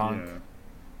Cyberpunk. Yeah.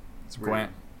 It's weird.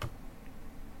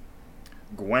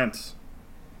 Gwent.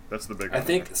 That's the big one. I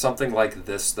think something like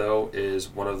this, though, is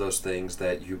one of those things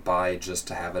that you buy just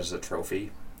to have as a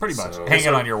trophy. Pretty much. Hang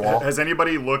it on your wall. Has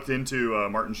anybody looked into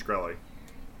Martin Shkreli?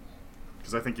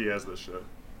 Because I think he has this shit.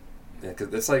 Yeah,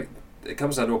 because it's like, it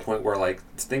comes down to a point where, like,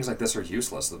 things like this are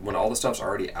useless. When all the stuff's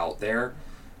already out there,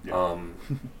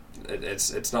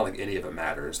 it's not like any of it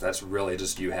matters. That's really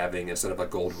just you having, instead of a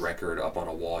gold record up on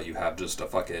a wall, you have just a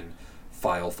fucking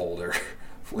file folder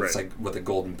with, like, with a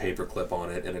golden paper clip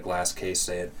on it in a glass case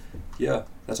saying, yeah,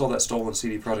 that's all that stolen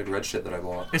CD Projekt Red shit that I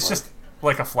bought. It's just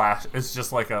like a flash. It's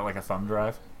just like a thumb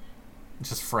drive. It's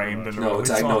just framed.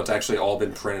 It's actually all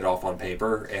been printed off on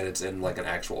paper, and it's in like an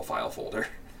actual file folder.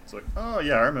 It's like, oh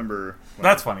yeah, I remember. When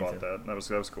That's I funny bought too.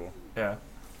 That was cool.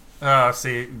 Yeah.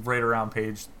 See, right around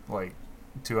page like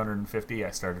 250,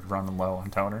 I started running low on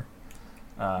toner.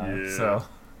 So,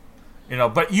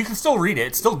 but you can still read it.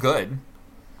 It's still good.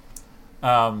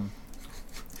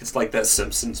 It's like that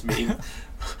Simpsons meme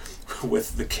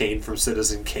with the Kane from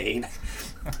Citizen Kane.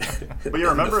 But you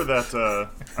remember that,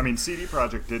 CD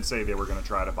Projekt did say they were going to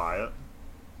try to buy it.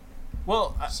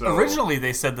 Well, originally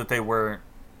they said that they weren't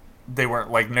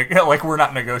like we're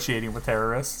not negotiating with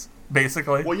terrorists,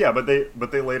 basically. Well, yeah, but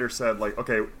they later said, like,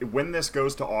 okay, when this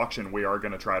goes to auction, we are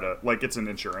going to try to, like, it's an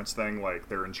insurance thing, like,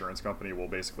 their insurance company will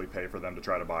basically pay for them to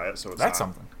try to buy it, so it's that's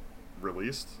not something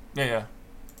released. Yeah.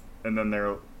 And then they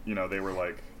were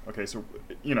like, okay, so,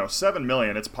 $7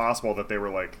 million, it's possible that they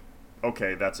were like,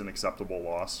 okay, that's an acceptable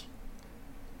loss.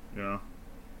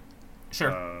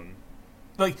 Sure.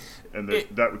 Like, and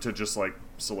that to just like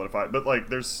solidify it. But like,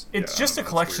 it's just a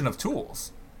collection of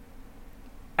tools.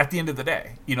 At the end of the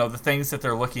day, the things that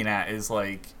they're looking at is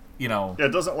like, Yeah, it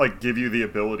doesn't like give you the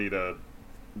ability to,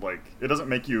 like, it doesn't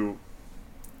make you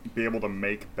be able to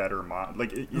make better mod.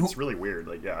 Like, it's really weird.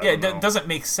 Like, it doesn't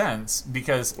make sense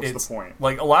because what's the point?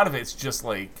 Like a lot of it's just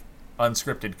like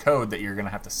unscripted code that you're going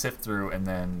to have to sift through and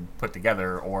then put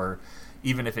together, or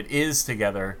even if it is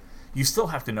together, you still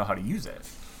have to know how to use it.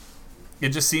 It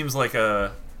just seems like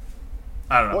I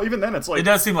don't know. Well, even then, it's like, it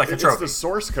does seem like a trophy. It's the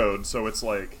source code, so it's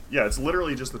like, it's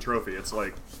literally just the trophy. It's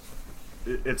like,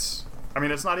 it's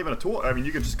not even a tool. I mean,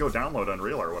 you could just go download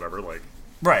Unreal or whatever. Like,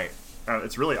 right.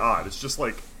 It's really odd. It's just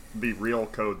like the real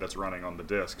code that's running on the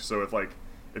disk. So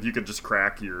if you could just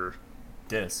crack your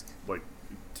disk, like,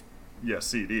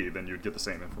 CD, then you'd get the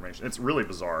same information. It's really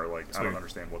bizarre. Like, I don't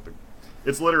understand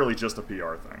it's literally just a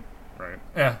PR thing, right?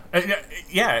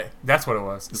 Yeah, that's what it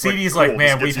was. It's CD's like, cool,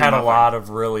 man, we've had a lot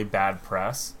of really bad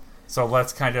press, so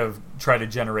let's kind of try to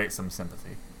generate some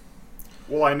sympathy.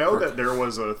 Well, I know that there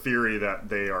was a theory that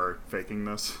they are faking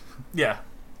this. Yeah.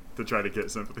 To try to get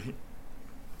sympathy.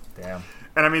 Damn.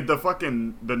 And I mean,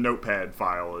 the notepad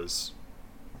file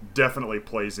definitely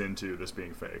plays into this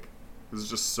being fake. This is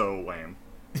just so lame.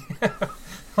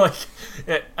 Like,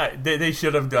 they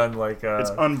should have done like it's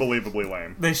unbelievably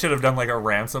lame. They should have done like a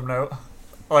ransom note,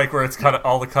 like where it's cut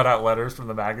all the cutout letters from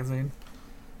the magazine.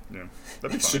 Yeah,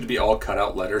 it should be all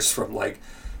cutout letters from like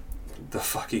the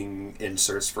fucking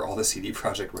inserts for all the CD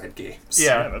Projekt Red games.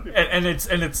 Yeah, and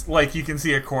it's like you can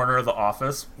see a corner of the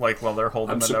office like while they're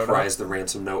holding the note. I'm surprised the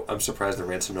ransom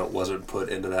note wasn't put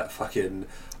into that fucking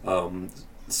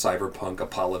cyberpunk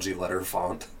apology letter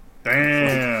font.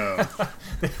 Damn.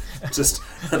 Just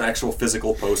an actual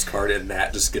physical postcard, and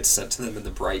that just gets sent to them in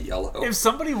the bright yellow. If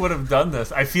somebody would have done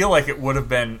this, I feel like it would have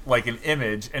been like an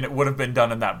image, and it would have been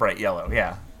done in that bright yellow.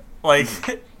 Yeah, like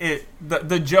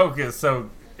the joke is so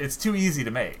it's too easy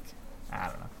to make. I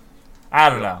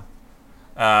don't know.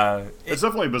 It's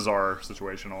definitely a bizarre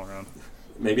situation all around.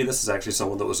 Maybe this is actually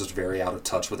someone that was just very out of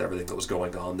touch with everything that was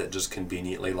going on. That just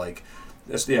conveniently like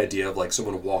that's the idea of like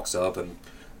someone walks up and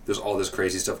there's all this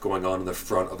crazy stuff going on in the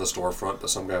front of the storefront,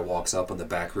 but some guy walks up and the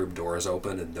back room door is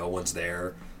open and no one's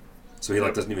there. So he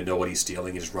like doesn't even know what he's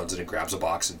stealing. He just runs in and grabs a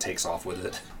box and takes off with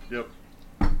it. Yep.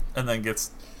 And then gets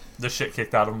the shit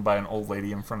kicked out of him by an old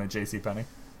lady in front of JCPenney.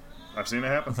 I've seen it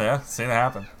happen. Yeah, seen it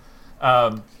happen.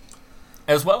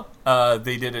 As well,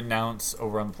 they did announce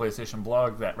over on the PlayStation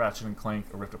blog that Ratchet & Clank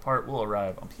A Rift Apart will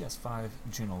arrive on PS5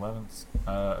 June 11th.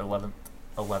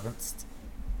 11th.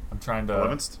 I'm trying to...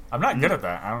 11th? I'm not good at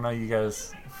that. I don't know, you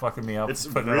guys fucking me up. It's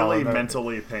really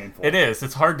mentally painful. It is.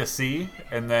 It's hard to see,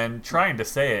 and then trying to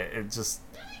say it just...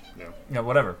 Yeah.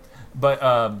 Whatever. But,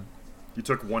 you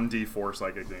took 1d4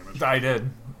 psychic damage. I did.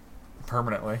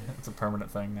 Permanently. It's a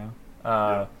permanent thing now.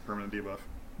 Permanent debuff.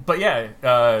 But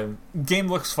yeah, game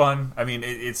looks fun. I mean,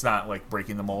 it's not like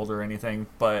breaking the mold or anything,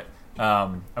 but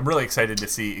I'm really excited to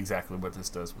see exactly what this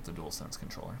does with the DualSense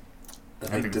controller.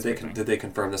 Did they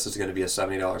confirm this is going to be a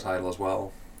 $70 title as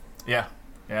well? Yeah.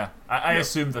 I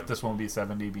assume that this won't be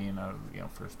 $70, being a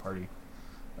first party.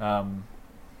 Yeah, I'm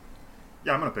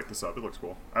gonna pick this up. It looks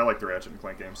cool. I like the Ratchet and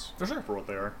Clank games for sure, for what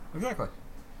they are. Exactly.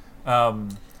 I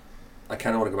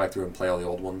kind of want to go back through and play all the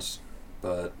old ones,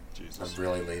 but I'm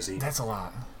really lazy. That's a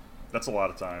lot. That's a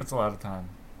lot of time. It's a lot of time.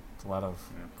 It's a lot of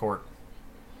court.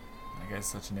 That guy's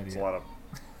such an idiot. It's a lot of...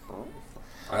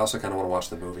 I also kind of want to watch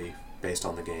the movie based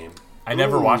on the game. I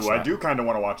never watched that. I do kind of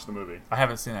want to watch the movie. I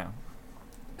haven't seen it.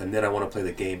 And then I want to play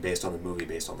the game based on the movie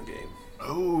based on the game.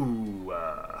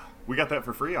 Oh, we got that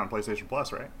for free on PlayStation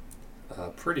Plus, right?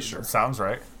 Pretty sure. Sounds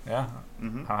right. Yeah.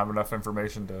 Mm-hmm. I don't have enough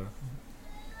information to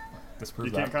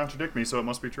disprove that. You can't contradict me, so it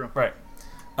must be true. Right.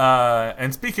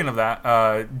 And speaking of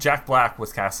that, Jack Black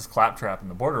was cast as Claptrap in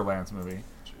the Borderlands movie.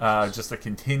 Just to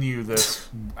continue this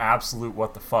absolute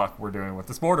what the fuck we're doing with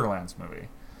this Borderlands movie.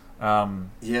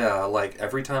 Yeah, like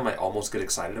every time I almost get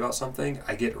excited about something,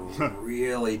 I get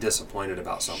really disappointed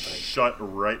about something. Shut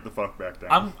right the fuck back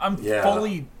down. I'm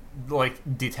fully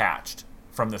like detached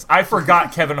from this. I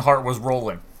forgot Kevin Hart was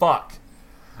rolling. Fuck.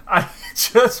 I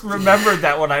just remembered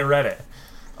that when I read it.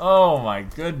 Oh my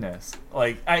goodness!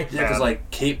 Because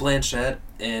like Cate Blanchett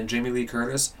and Jamie Lee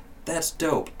Curtis, that's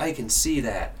dope. I can see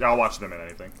that. Yeah, I'll watch them in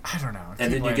anything. I don't know.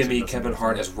 And then you give me Kevin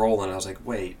Hart as Roland. I was like,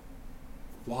 wait,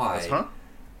 why? Huh?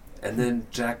 And then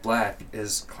Jack Black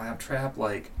is Claptrap.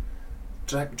 Like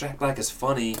Jack Black is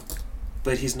funny,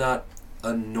 but he's not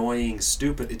annoying,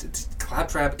 stupid.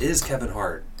 Claptrap is Kevin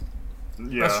Hart.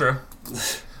 Yeah, that's true.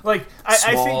 Like, I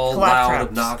think loud,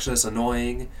 obnoxious,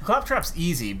 annoying. Claptrap's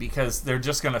easy because they're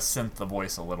just going to synth the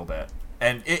voice a little bit.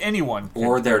 And anyone can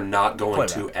or they're not going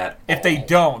to that. At all. If they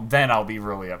don't, then I'll be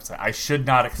really upset. I should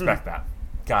not expect that.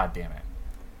 God damn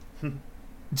it.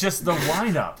 Just the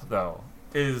lineup, though,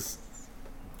 is...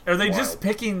 Are they just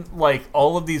picking, like,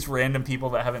 all of these random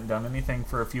people that haven't done anything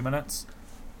for a few minutes?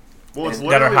 Well, it's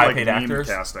literally like meme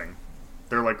casting.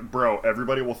 They're like, bro,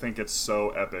 everybody will think it's so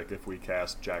epic if we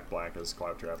cast Jack Black as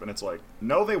Claptrap. And it's like,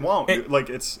 no, they won't.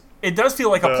 It does feel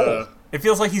like a poll. It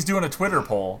feels like he's doing a Twitter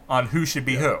poll on who should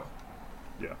be who.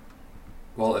 Yeah.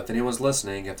 Well, if anyone's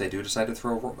listening, if they do decide to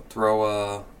throw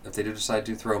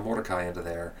Mordecai into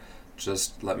there,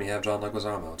 just let me have John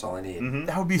Leguizamo. That's all I need. Mm-hmm.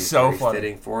 That would be so fun.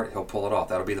 Fitting for it. He'll pull it off.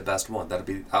 That'll be the best one.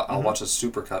 I'll watch a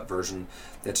supercut version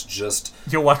that's just...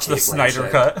 You'll watch the Snyder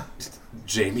cut.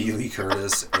 Jamie Lee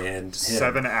Curtis and him.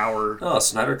 7 hour. Oh,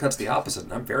 Snyder Cut's the opposite,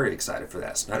 and I'm very excited for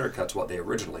that. Snyder Cut's what they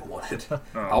originally wanted.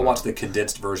 I'll watch the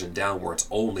condensed version down where it's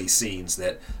only scenes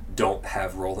that don't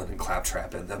have Roland and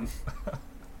Claptrap in them.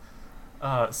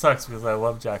 It sucks because I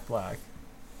love Jack Black.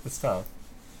 It's tough.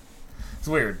 It's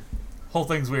weird. Whole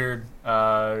thing's weird.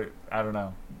 I don't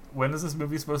know. When is this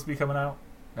movie supposed to be coming out?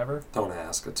 Never? Don't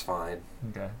ask. It's fine.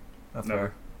 Okay. That's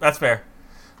fair. That's fair.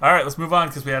 All right, let's move on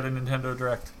because we had a Nintendo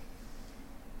Direct.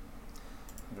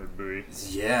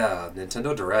 Yeah,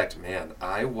 Nintendo Direct, man.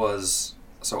 I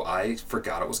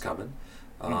forgot it was coming.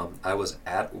 I was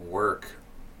at work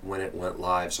when it went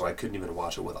live, so I couldn't even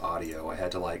watch it with audio. I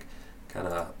had to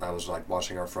I was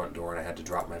watching our front door, and I had to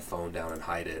drop my phone down and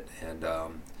hide it, and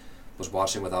was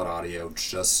watching without audio,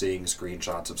 just seeing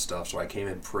screenshots of stuff, so I came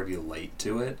in pretty late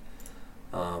to it.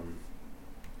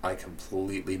 I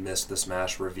completely missed the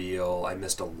Smash reveal. I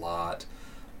missed a lot.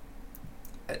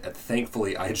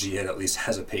 Thankfully, IGN at least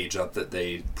has a page up that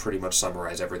they pretty much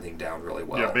summarize everything down really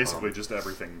well. Yeah, basically just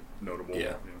everything notable.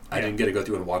 Yeah. I didn't get to go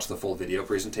through and watch the full video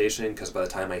presentation because by the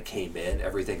time I came in,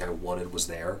 everything I wanted was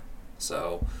there.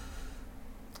 So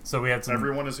we had some...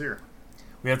 Everyone is here.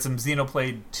 We had some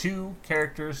Xenoblade 2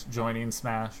 characters joining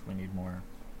Smash. We need more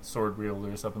sword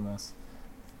wielders up in this.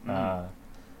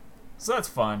 So that's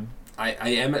fun. I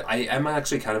am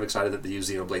actually kind of excited that they use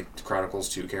Xenoblade Chronicles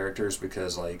 2 characters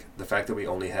because the fact that we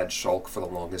only had Shulk for the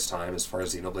longest time as far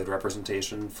as Xenoblade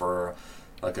representation for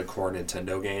a core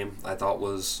Nintendo game, I thought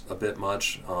was a bit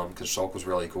much because Shulk was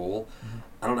really cool. Mm-hmm.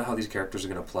 I don't know how these characters are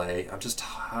going to play. I'm just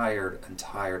tired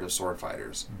of sword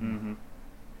fighters. Mm-hmm.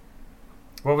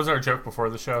 What was our joke before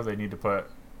the show? They need to put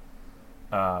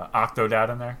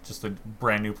Octodad in there, just a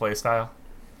brand new play style.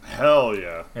 Hell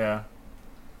yeah. Yeah.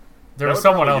 There was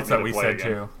someone else that we said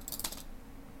too.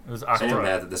 It was Octodad. I'm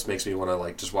mad that this makes me want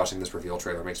to just watching this reveal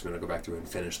trailer makes me want to go back through and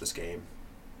finish this game.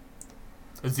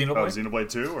 Xenoblade? Oh, Xenoblade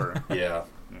 2 or yeah.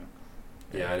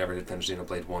 Yeah, I never did finish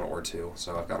Xenoblade 1 or 2,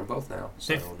 so I've got them both now,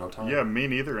 so no time. Yeah, me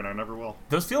neither, and I never will.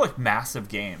 Those feel like massive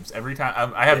games. Every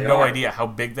time, I have no idea how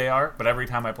big they are, but every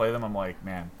time I play them, I'm like,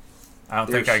 man, I don't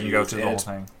think I can go through the whole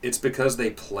thing. It's because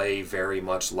they play very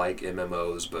much like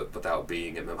MMOs, but without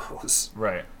being MMOs.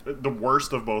 Right. The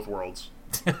worst of both worlds.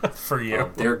 For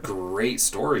you. They're great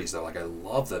stories, though. I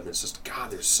love them. It's just,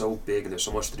 God, they're so big, and there's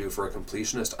so much to do for a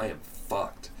completionist. I am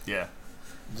fucked. Yeah.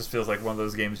 It just feels like one of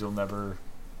those games you'll never...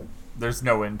 There's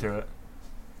no end to it.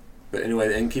 But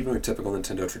anyway, and keeping with typical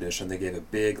Nintendo tradition, they gave a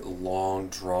big, long,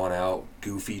 drawn-out,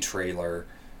 goofy trailer.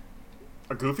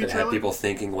 A goofy trailer? That had people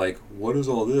thinking, what is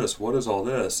all this? What is all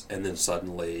this? And then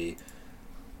suddenly,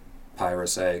 Pyra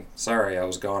saying, sorry, I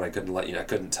was gone. I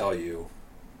couldn't tell you.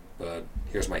 But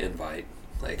here's my invite.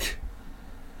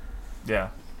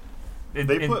 Yeah.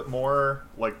 They put more,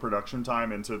 production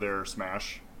time into their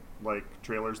Smash...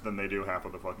 trailers than they do half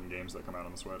of the fucking games that come out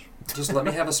on the Switch. Just let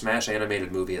me have a Smash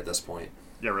animated movie at this point.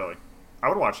 Yeah, really. I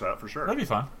would watch that for sure. That'd be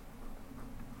fun.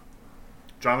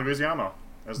 John Leguizamo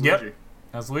as Luigi. Yep,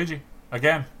 as Luigi.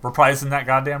 Again, reprising that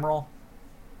goddamn role.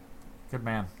 Good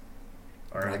man.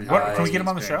 All right. Can we get him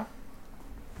on the show?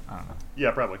 I don't know.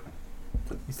 Yeah, probably.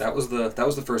 That was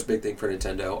the first big thing for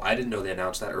Nintendo. I didn't know they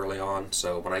announced that early on,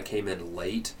 so when I came in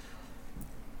late...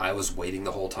 I was waiting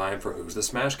the whole time for who's the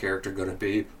Smash character going to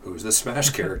be, who's the Smash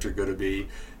character going to be,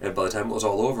 and by the time it was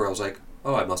all over, I was like,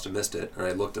 oh, I must have missed it, and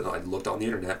I looked on the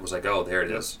internet and was like, oh, there it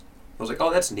is. I was like,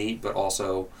 oh, that's neat, but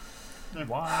also,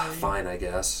 fine, I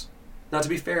guess. Now, to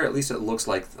be fair, at least it looks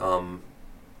like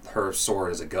her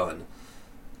sword is a gun,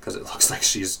 because it looks like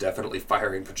she's definitely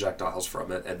firing projectiles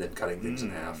from it and then cutting things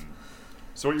in half.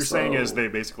 So what you're saying is they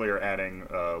basically are adding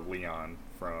Leon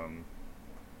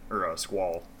or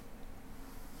Squall.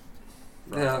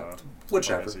 Yeah,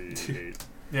 whichever.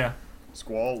 Yeah.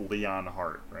 Squall Leon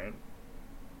Hart, right?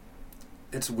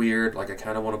 It's weird. I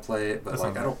kind of want to play it, but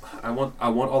I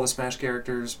want all the Smash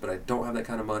characters, but I don't have that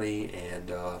kind of money, and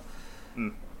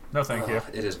no, thank you.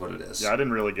 It is what it is. Yeah, I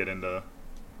didn't really get into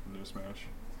Smash.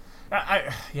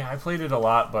 I played it a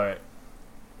lot, but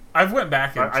I went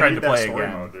back and tried to play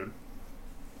again. Mode, dude.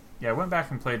 Yeah, I went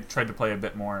back and tried to play a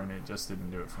bit more, and it just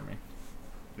didn't do it for me.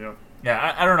 Yeah.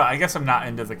 Yeah, I don't know. I guess I'm not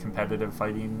into the competitive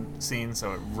fighting scene,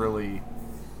 so it really...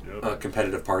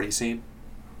 competitive party scene?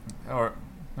 Or...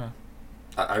 Yeah.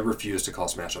 I refuse to call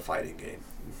Smash a fighting game.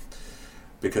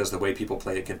 Because the way people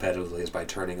play it competitively is by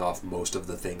turning off most of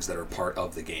the things that are part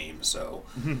of the game, so...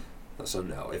 So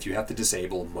no, if you have to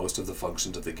disable most of the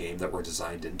functions of the game that were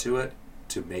designed into it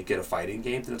to make it a fighting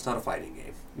game, then it's not a fighting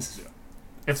game. Yeah.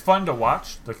 It's fun to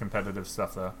watch the competitive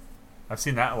stuff, though. I've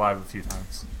seen that live a few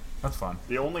times. That's fun.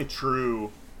 The only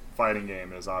true fighting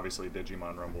game is obviously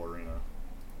Digimon Rumble Arena.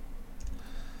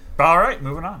 All right,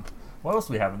 moving on. What else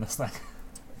do we have in this thing?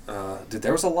 Dude,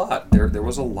 there was a lot. There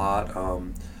was a lot.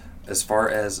 As far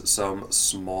as some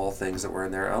small things that were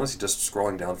in there, honestly, just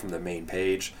scrolling down from the main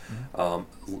page,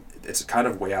 it's kind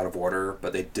of way out of order,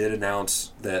 but they did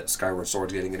announce that Skyward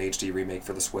Sword's getting an HD remake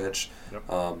for the Switch. Yep.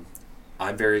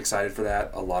 I'm very excited for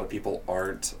that. A lot of people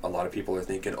aren't. A lot of people are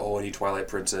thinking, oh, I need Twilight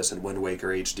Princess and Wind Waker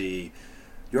HD.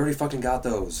 You already fucking got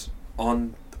those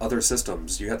on other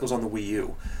systems. You had those on the Wii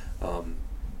U.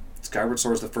 Skyward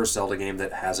Sword is the first Zelda game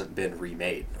that hasn't been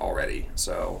remade already,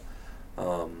 so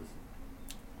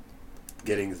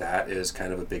getting that is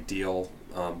kind of a big deal.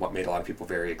 What made a lot of people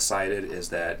very excited is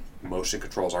that motion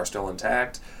controls are still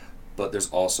intact, but there's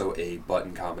also a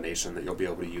button combination that you'll be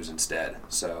able to use instead,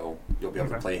 so you'll be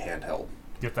able to play handheld.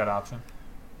 Get that option.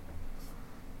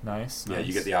 Nice. Yeah,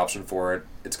 you get the option for it.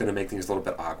 It's going to make things a little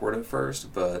bit awkward at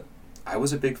first, but I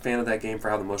was a big fan of that game for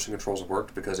how the motion controls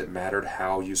worked because it mattered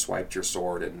how you swiped your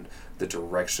sword and the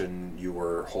direction you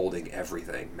were holding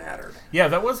everything mattered. Yeah,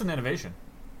 that was an innovation.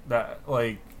 That,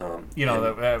 like,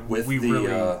 that we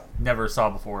really never saw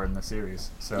before in the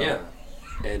series. So yeah,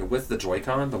 and with the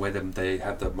Joy-Con, the way that they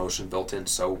have the motion built in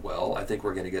so well, I think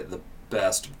we're going to get the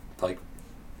best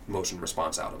motion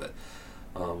response out of it.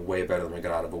 Way better than we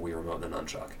got out of a Wii Remote and a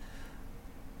nunchuck.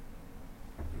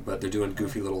 But they're doing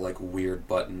goofy little weird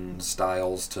button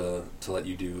styles to let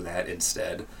you do that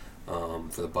instead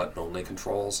for the button-only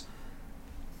controls.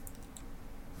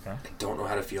 Okay. I don't know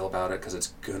how to feel about it because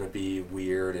it's going to be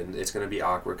weird and it's going to be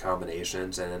awkward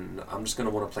combinations, and I'm just going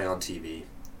to want to play on TV.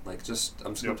 I'm just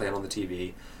going to play it on the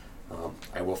TV.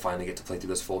 I will finally get to play through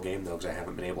this full game, though, because I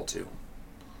haven't been able to.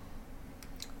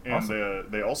 And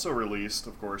Awesome. They also released,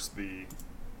 of course, the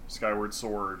Skyward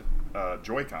Sword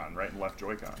Joy-Con, right? Left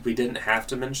Joy-Con. We didn't have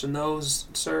to mention those,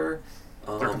 sir.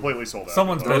 They're completely sold out.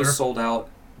 Someone's better.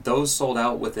 Those sold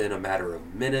out within a matter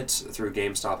of minutes through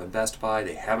GameStop and Best Buy.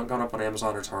 They haven't gone up on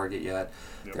Amazon or Target yet.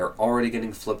 Yep. They're already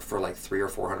getting flipped for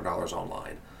 $300 or $400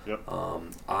 online. Yep.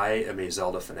 I am a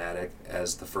Zelda fanatic,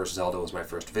 as the first Zelda was my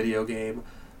first video game.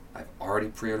 I've already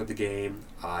pre-ordered the game.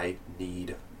 I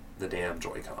need the damn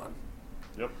Joy-Con.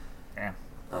 Yep. Yeah.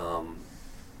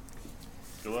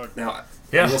 Good luck. Now,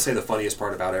 Yeah. I will say the funniest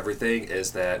part about everything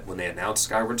is that when they announced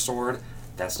Skyward Sword,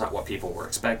 that's not what people were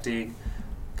expecting,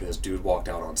 because dude walked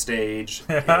out on stage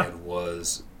and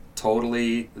was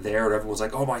totally there, and everyone was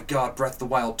like, "Oh my god, Breath of the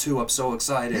Wild 2, I'm so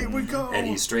excited." Here we go. And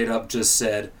he straight up just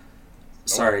said,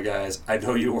 "Sorry guys, I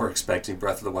know you were expecting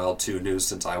Breath of the Wild 2 news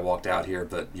since I walked out here,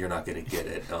 but you're not going to get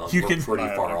it. We're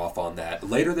pretty far off on that.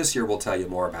 Later this year we'll tell you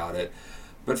more about it.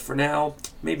 But for now,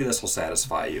 maybe this will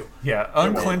satisfy you." Yeah,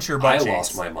 unclench your butt I cheeks.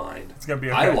 lost my mind. It's gonna be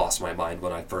okay. I lost my mind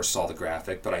when I first saw the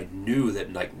graphic, but I knew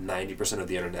that 90% of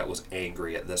the internet was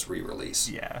angry at this re-release.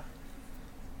 Yeah.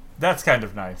 That's kind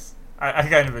of nice. I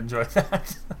kind of enjoy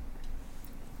that.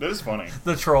 That is funny.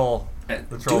 The troll. And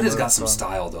The troll dude has mode got is some fun.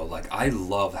 style, though. I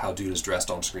love how dude is dressed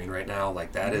on screen right now.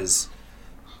 That is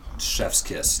chef's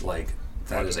kiss.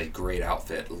 That is a great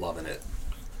outfit. Loving it.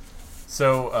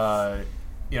 So,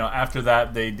 after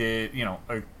that, they did,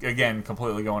 again,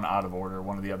 completely going out of order.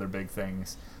 One of the other big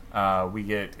things, we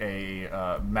get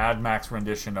a Mad Max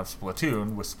rendition of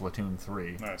Splatoon with Splatoon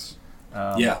 3. Nice.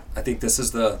 Yeah, I think this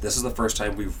is the first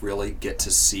time we really get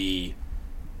to see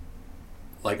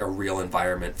a real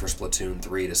environment for Splatoon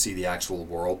 3, to see the actual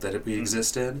world that it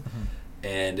exists in. Mm-hmm.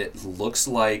 And it looks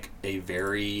like a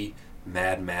very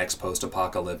Mad Max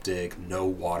post-apocalyptic, no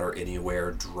water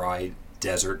anywhere, dry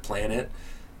desert planet.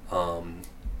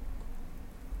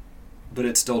 But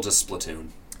it's still just Splatoon.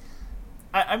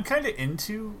 I'm kind of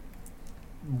into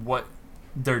what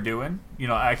they're doing.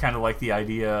 I kind of like the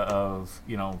idea of,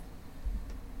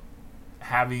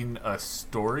 having a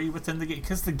story within the game,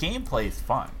 because the gameplay is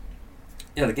fun.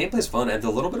 Yeah, the gameplay's fun, and the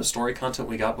little bit of story content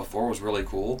we got before was really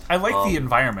cool. I liked the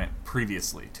environment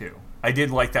previously, too. I did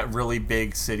like that really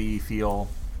big city feel.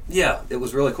 Yeah, it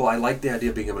was really cool. I like the idea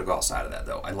of being able to go outside of that,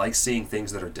 though. I like seeing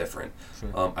things that are different.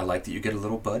 Sure. I like that you get a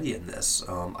little buddy in this.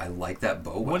 I like that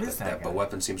bow weapon. What is that bow guy?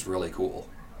 weapon seems really cool.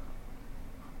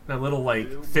 That little,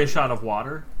 fish out of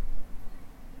water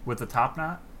with the top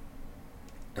knot.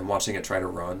 And watching it try to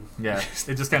run. Yeah,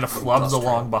 it just kind of flubs Dust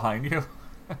along trap. behind you.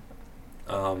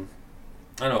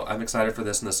 I don't know, I'm excited for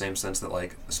this in the same sense that,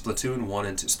 Splatoon 1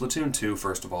 and 2... Splatoon 2,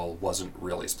 first of all, wasn't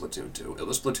really Splatoon 2. It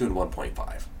was Splatoon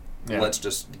 1.5. Yeah. Let's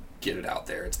just get it out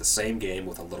there. It's the same game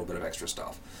with a little bit of extra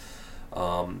stuff.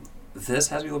 This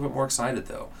has me a little bit more excited,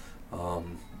 though.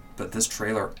 But this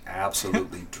trailer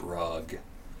absolutely drug.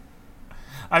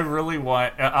 I really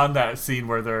want, on that scene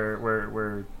where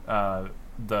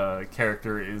the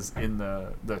character is in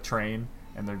the train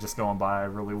and they're just going by, I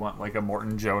really want a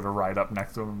Morton Joe to ride up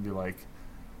next to him and be like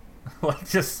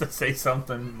just to say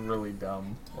something really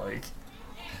dumb,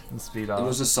 and speed off. It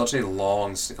was just such a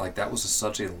long, that was just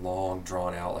such a long,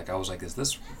 drawn out, I was like, is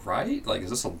this right? Is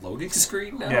this a loading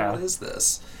screen now? Yeah. What is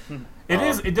this?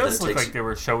 It does look takes- like they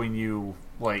were showing you,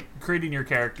 creating your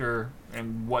character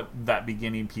and what that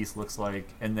beginning piece looks like,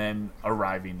 and then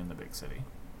arriving in the big city.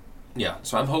 Yeah,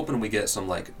 so I'm hoping we get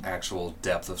some actual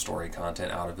depth of story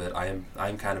content out of it.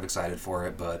 I'm kind of excited for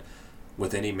it, but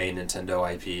with any main Nintendo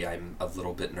IP, I'm a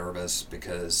little bit nervous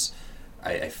because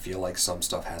I feel like some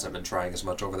stuff hasn't been trying as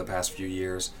much over the past few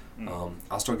years.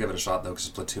 I'll still give it a shot, though, because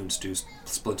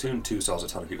Splatoon 2 sells a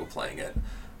ton of people playing it.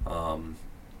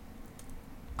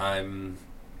 I'm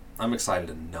excited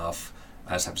enough.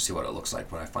 I just have to see what it looks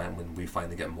like when we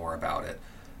finally get more about it.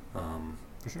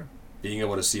 For sure. Being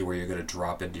able to see where you're going to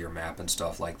drop into your map and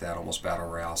stuff like that, almost Battle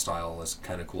Royale style, is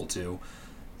kind of cool too.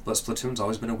 But Splatoon's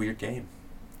always been a weird game.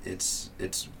 It's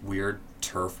weird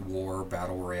turf war,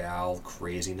 Battle Royale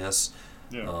craziness.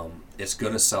 Yeah. It's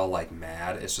going to sell like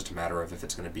mad. It's just a matter of if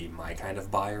it's going to be my kind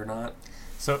of buy or not.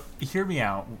 So, hear me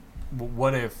out.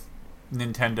 What if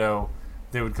Nintendo,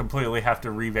 they would completely have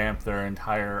to revamp their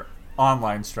entire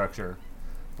online structure?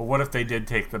 But what if they did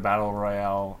take the Battle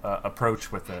Royale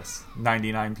approach with this?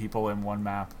 99 people in one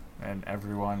map, and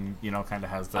everyone, kind of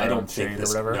has their own shade or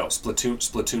whatever? No,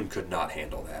 Splatoon could not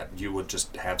handle that. You would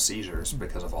just have seizures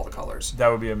because of all the colors. That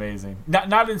would be amazing.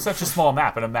 Not in such a small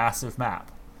map, in a massive map.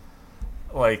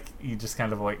 Like, you just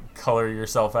kind of, color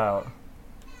yourself out.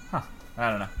 Huh. I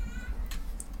don't know.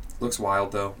 Looks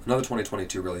wild, though. Another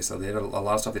 2022 release, though. They had a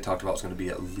lot of stuff they talked about was going to be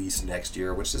at least next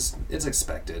year, which is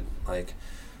expected.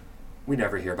 We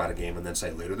never hear about a game and then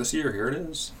say, later this year, here it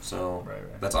is. So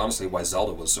right. That's honestly why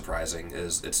Zelda was surprising,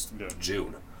 is it's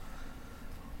June.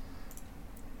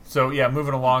 So, yeah,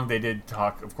 moving along, they did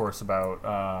talk, of course,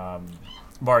 about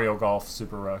Mario Golf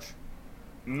Super Rush.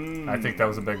 I think that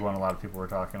was a big one a lot of people were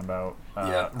talking about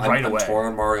right away. I'm torn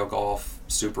on Mario Golf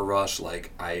Super Rush.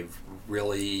 I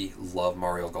really love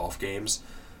Mario Golf games.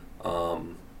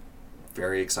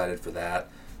 Very excited for that.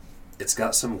 It's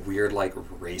got some weird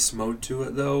race mode to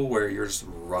it though, where you're just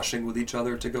rushing with each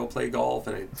other to go play golf,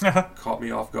 and it caught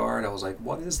me off guard. I was like,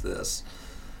 "What is this?"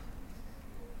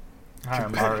 Hi,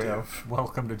 I'm Mario.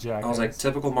 Welcome to Jack. I was like,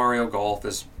 typical Mario Golf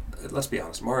is. Let's be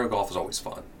honest, Mario Golf is always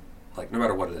fun. No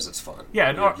matter what it is, it's fun. Yeah,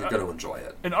 you're going to enjoy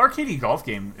it. An arcadey golf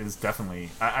game is definitely.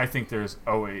 I think there's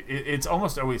always. It's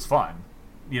almost always fun.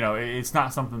 It's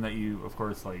not something that you, of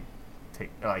course, take.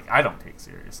 I don't take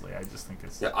seriously. I just think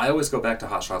it's. Yeah, I always go back to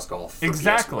Hot Shots Golf.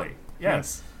 Exactly.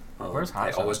 Yes. Where's Hot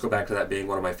Shots? I always go back to that being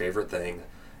one of my favorite thing,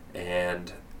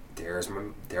 and there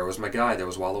was my guy. There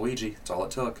was Waluigi. That's all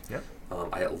it took. Yep.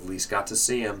 I at least got to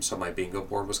see him, so my bingo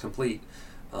board was complete.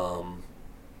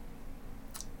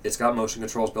 It's got motion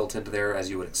controls built into there, as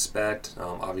you would expect.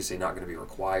 Obviously not going to be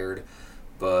required,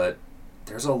 but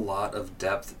there's a lot of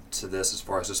depth to this as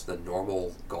far as just the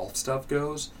normal golf stuff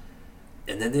goes.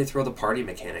 And then they throw the party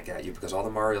mechanic at you, because all the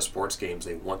Mario sports games,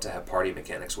 they want to have party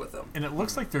mechanics with them. And it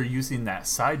looks like they're using that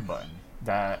side button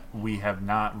that we have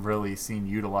not really seen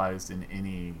utilized in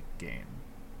any game.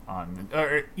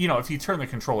 If you turn the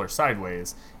controller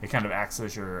sideways, it kind of acts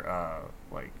as your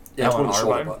Yeah, it's one of the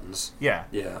shoulder button. Buttons. Yeah.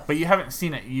 Yeah. But you haven't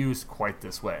seen it used quite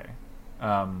this way.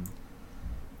 The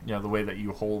way that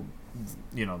you hold,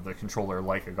 the controller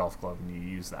like a golf club and you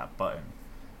use that button.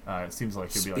 It seems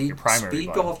like it'd be your primary Speed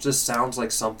button. golf just sounds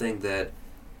like something that...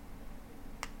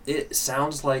 It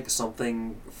sounds like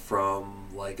something from,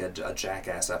 a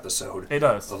Jackass episode. It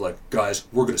does. Of, guys,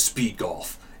 we're going to speed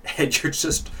golf. And you're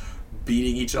just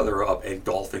beating each other up and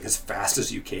golfing as fast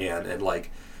as you can. And,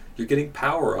 you're getting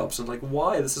power-ups. And,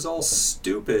 why? This is all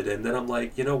stupid. And then I'm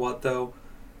like, you know what, though?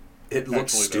 It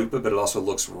looks stupid, but it also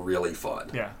looks really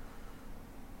fun. Yeah.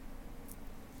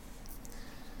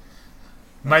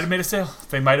 Might have made a sale.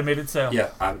 They might have made it sale. Yeah,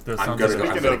 I'm going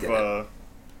to go.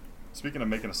 Speaking of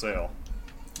making a sale.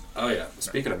 Oh, yeah.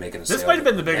 Speaking of making a sale. This might have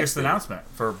been the biggest announcement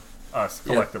for us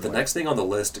collectively. The next thing on the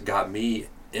list got me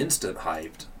instant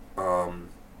hyped.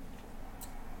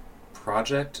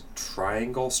 Project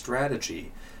Triangle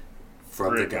Strategy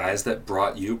from the guys that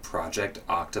brought you Project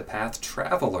Octopath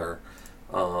Traveler.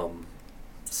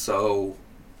 So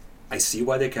I see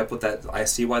why they kept with that. I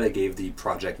see why they gave the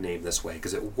project name this way,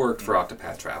 because it worked for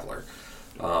Octopath Traveler.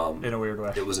 In a weird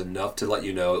way. It was enough to let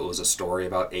you know it was a story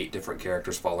about 8 different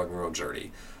characters following their own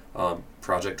journey.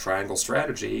 Project Triangle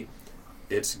Strategy,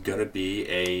 it's going to be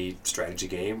a strategy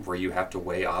game where you have to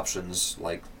weigh options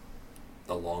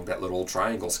along that little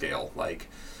triangle scale.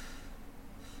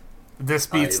 This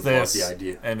beats this, the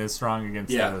idea. And is strong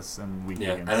against this, and weak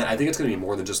against and I think it's going to be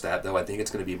more than just that, though. I think it's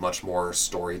going to be much more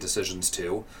story decisions,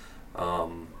 too.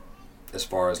 As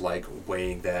far as,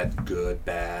 weighing that good,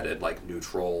 bad, and,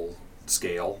 neutral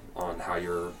scale on how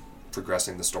you're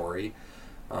progressing the story.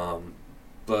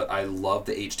 But I love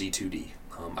the HD 2D.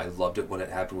 I loved it when it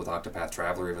happened with Octopath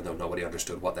Traveler, even though nobody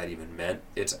understood what that even meant.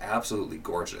 It's absolutely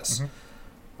gorgeous.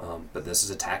 Mm-hmm. But this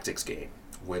is a tactics game,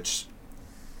 which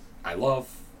I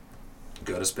love.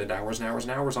 Gonna spend hours and hours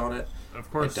and hours on it. Of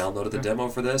course. I downloaded the demo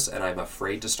for this, and I'm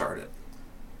afraid to start it.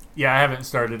 Yeah, I haven't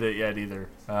started it yet either.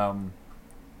 I'm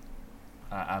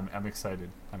excited.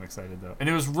 I'm excited though, and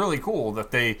it was really cool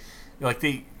that they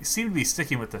seem to be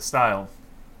sticking with the style.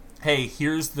 Hey,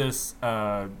 here's this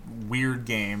weird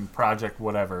game, project,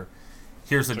 whatever.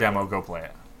 Here's a demo. Go play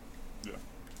it. Yeah,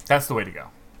 that's the way to go.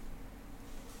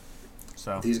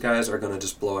 So these guys are going to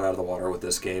just blow it out of the water with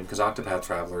this game because Octopath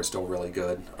Traveler is still really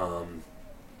good.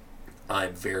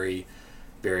 I'm very,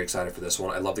 very excited for this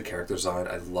one. I love the character design.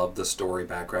 I love the story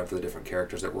background for the different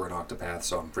characters that were in Octopath,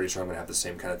 so I'm pretty sure I'm going to have the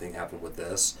same kind of thing happen with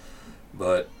this.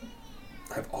 But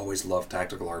I've always loved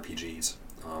tactical RPGs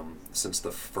since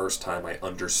the first time I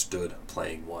understood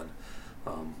playing one,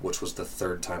 which was the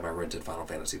third time I rented Final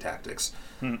Fantasy Tactics.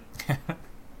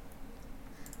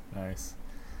 Nice.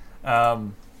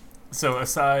 So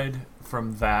aside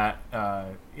from that,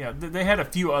 they had a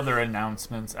few other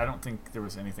announcements. I don't think there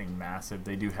was anything massive.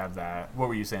 They do have that. What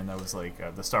were you saying? That was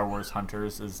like the Star Wars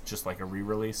Hunters is just like a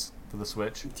re-release for the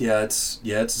Switch. Yeah, it's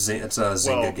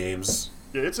Zynga Games.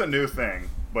 Yeah, it's a new thing,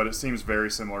 but it seems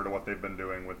very similar to what they've been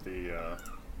doing with the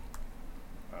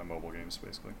mobile games,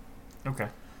 basically. Okay.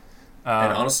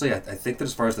 And honestly, I think that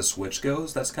as far as the Switch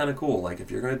goes, that's kind of cool. Like if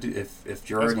you're gonna do, if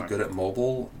you're already good at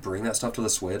mobile, bring that stuff to the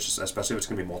Switch, especially if it's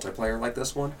gonna be multiplayer like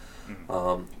this one.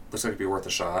 Mm-hmm. Looks like it'd be worth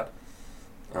a shot.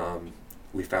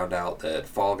 We found out that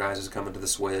Fall Guys is coming to the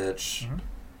Switch. Mm-hmm.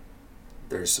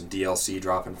 There's some DLC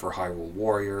dropping for Hyrule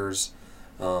Warriors.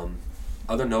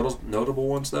 Other notable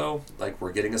ones though, like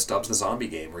we're getting a Stubbs the Zombie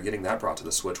game. We're getting that brought to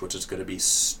the Switch, which is going to be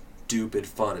stupid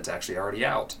fun. It's actually already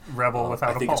out. Rebel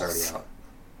Without a Pulse. I think it's already out.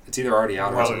 It's either already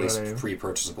out or at least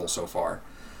pre-purchasable so far.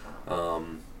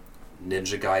 Ninja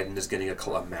Gaiden is getting a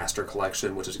master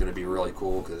collection, which is going to be really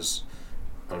cool because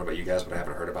I don't know about you guys, but I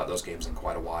haven't heard about those games in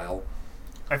quite a while.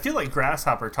 I feel like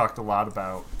Grasshopper talked a lot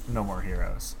about No More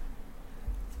Heroes.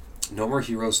 No More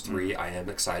Heroes 3 I am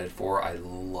excited for. I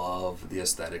love the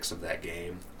aesthetics of that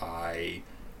game. I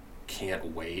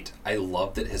can't wait. I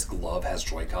love that his glove has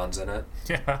Joy-Cons in it.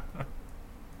 Yeah.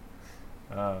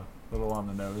 A little on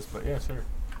the nose, but yeah, sure.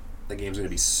 The game's going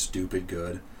to be stupid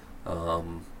good.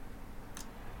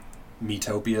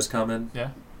 Miitopia's coming.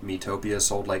 Yeah. Miitopia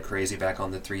sold like crazy back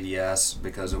on the 3DS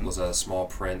because it was a small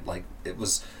print. Like we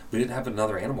didn't have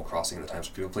another Animal Crossing at the time,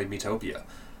 so people played Miitopia.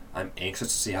 I'm anxious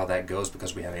to see how that goes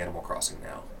because we have Animal Crossing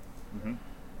now.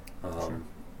 Mm-hmm.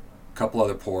 Couple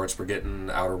other ports. We're getting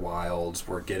Outer Wilds.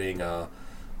 We're getting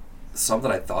some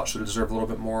that I thought should have deserved a little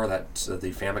bit more. That's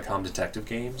the Famicom Detective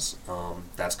games.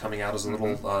 That's coming out as a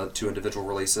little 2 individual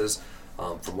releases.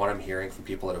 From what I'm hearing from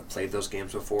people that have played those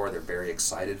games before, they're very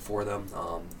excited for them.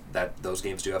 That those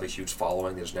games do have a huge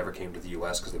following. They just never came to the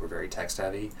U.S. because they were very text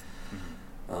heavy.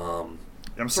 I'm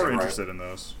sort of interested in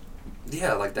those.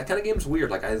 Yeah, like that kind of game's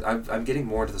weird. Like I'm getting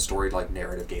more into the story, like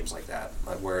narrative games like that,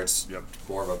 like where it's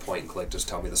more of a point and click. Just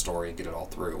tell me the story and get it all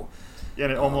through. Yeah,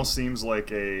 and it almost seems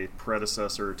like a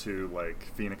predecessor to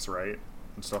like Phoenix Wright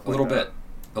and stuff like that.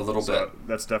 A little bit.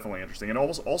 That's definitely interesting. And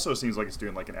it also seems like it's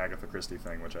doing like an Agatha Christie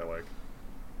thing, which I like.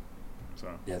 So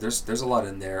yeah, there's a lot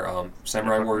in there.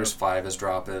 Samurai Warriors 5 is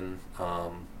dropping.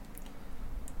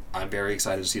 I'm very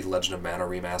excited to see the Legend of Mana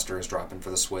remaster is dropping for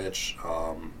the Switch.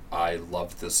 I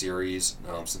loved the series.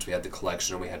 Since we had the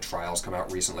collection and we had Trials come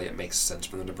out recently, it makes sense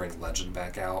for them to bring Legend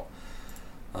back out.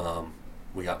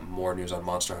 We got more news on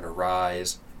Monster Hunter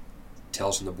Rise.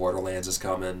 Tales from the Borderlands is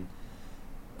coming.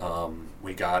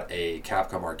 We got a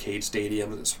Capcom Arcade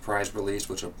Stadium surprise release,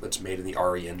 which it's made in the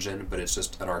RE engine, but it's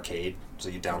just an arcade, so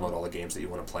you download all the games that you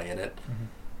want to play in it.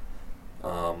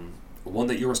 One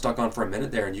that you were stuck on for a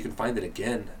minute there, and you can find it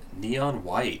again, Neon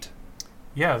White.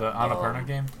 Yeah, the Annapurna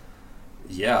game.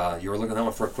 Yeah, you were looking at that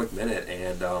one for a quick minute,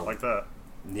 and like that.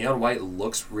 Neon White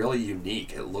looks really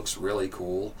unique. It looks really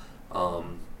cool.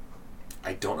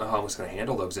 I don't know how it's going to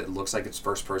handle those. It looks like it's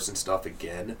first-person stuff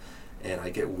again, and I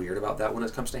get weird about that when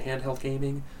it comes to handheld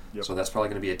gaming. Yep. So that's probably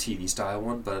going to be a TV-style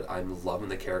one, but I'm loving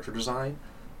the character design.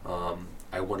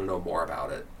 I want to know more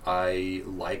about it. I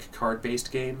like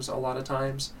card-based games a lot of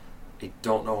times. I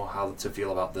don't know how to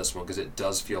feel about this one because it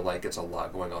does feel like it's a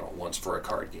lot going on at once for a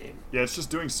card game. Yeah, it's just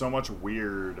doing so much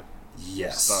weird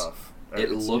stuff.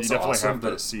 It looks awesome,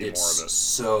 but it's more of it.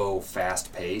 So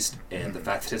fast-paced, and the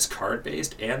fact that it's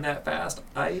card-based and that fast,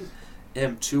 I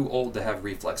am too old to have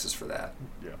reflexes for that.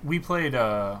 Yeah. We played,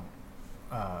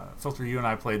 Filter, you and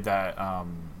I played that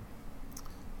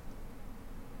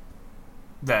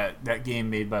that game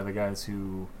made by the guys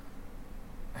who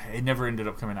it never ended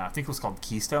up coming out. I think it was called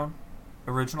Keystone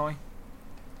originally.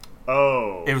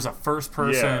 Oh. It was a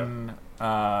first-person.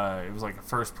 Yeah. It was like a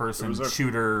first-person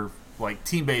shooter like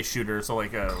team-based shooter, so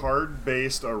like a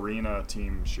card-based arena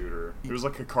team shooter. It was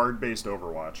like a card-based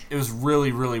Overwatch. It was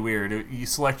really, really weird. You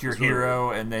select your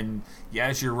hero, and then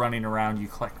as you're running around, you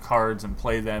collect cards and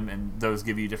play them, and those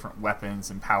give you different weapons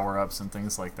and power-ups and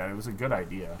things like that. It was a good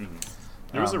idea.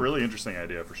 It was a really interesting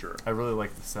idea for sure. I really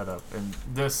like the setup, and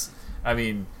this, I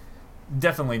mean,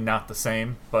 definitely not the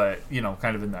same, but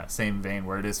kind of in that same vein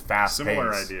where it is fast.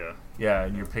 Similar idea. Yeah,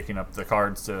 and you're picking up the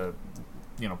cards to,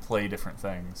 play different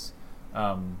things.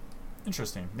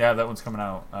 Interesting. Yeah, that one's coming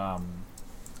out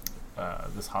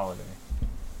this holiday.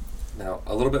 Now,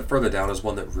 a little bit further down is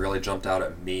one that really jumped out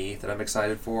at me that I'm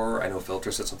excited for. I know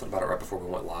Filter said something about it right before we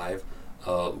went live.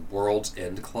 World's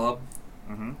End Club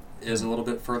is a little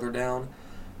bit further down.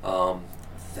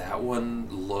 That one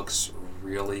looks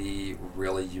really,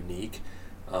 really unique.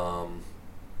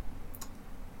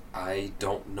 I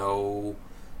don't know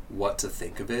what to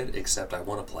think of it, except I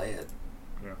want to play it.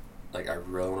 Yeah. Like, I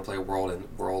really want to play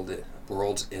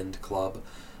World's End Club.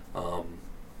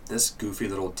 This goofy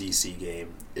little DC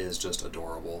game is just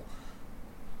adorable.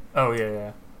 Oh,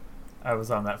 yeah. I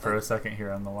was on that for a second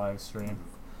here on the live stream.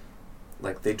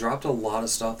 Like, they dropped a lot of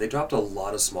stuff. They dropped a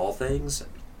lot of small things,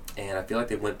 and I feel like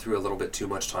they went through a little bit too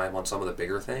much time on some of the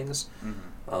bigger things.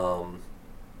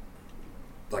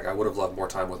 Like, I would have loved more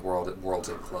time with World's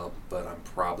End Club, but I'm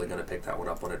probably going to pick that one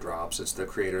up when it drops. It's the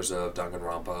creators of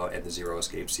Danganronpa and the Zero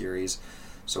Escape series,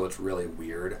 so it's really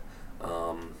weird.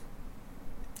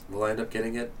 Will I end up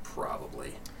getting it?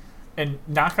 Probably. And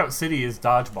Knockout City is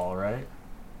dodgeball, right?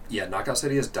 Yeah, Knockout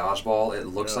City is dodgeball. It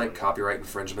looks like copyright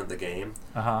infringement, the game,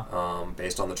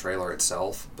 based on the trailer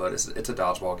itself, but it's a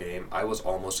dodgeball game. I was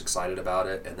almost excited about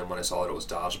it, and then when I saw that it was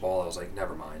dodgeball, I was like,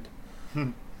 never mind.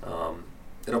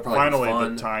 It'll probably be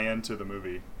fun. The tie-in to the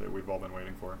movie that we've all been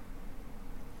waiting for.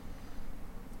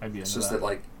 It's just that,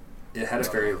 like, it had a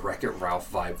very Wreck-It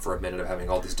Ralph vibe for a minute of having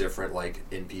all these different, like,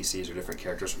 NPCs or different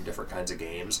characters from different kinds of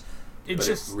games.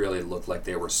 It really looked like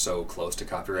they were so close to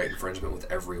copyright infringement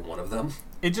with every one of them.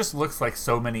 It just looks like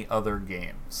so many other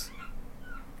games.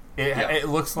 It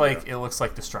looks like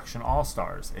Destruction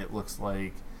All-Stars. It looks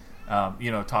like,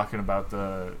 talking about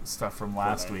the stuff from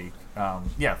last week.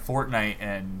 Fortnite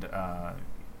and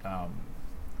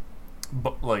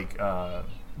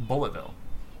Bulletville.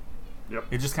 Yep.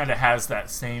 It just kind of has that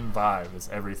same vibe as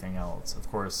everything else. Of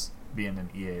course, being an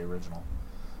EA original.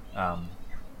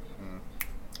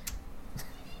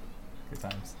 Good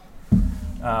times.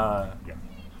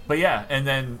 But yeah, and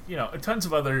then tons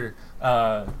of other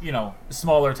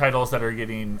smaller titles that are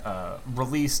getting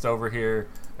released over here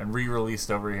and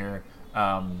re-released over here.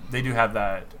 They do have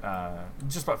that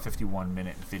just about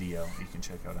 51-minute video you can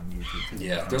check out on YouTube.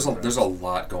 Yeah, there's a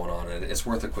lot going on in it. It's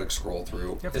worth a quick scroll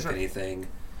through. If anything,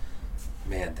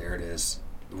 man, there it is.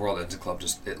 The World Ends Club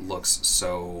it looks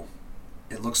so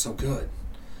good.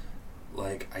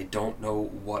 Like, I don't know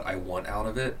what I want out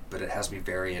of it, but it has me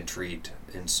very intrigued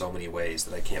in so many ways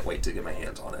that I can't wait to get my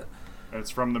hands on it. And it's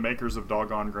from the makers of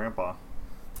Doggone Grandpa.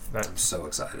 I'm so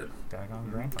excited. Doggone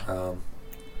Grandpa.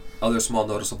 Other small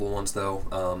noticeable ones,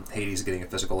 though. Hades getting a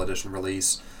physical edition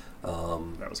release.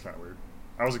 That was kind of weird.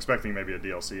 I was expecting maybe a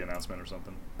DLC announcement or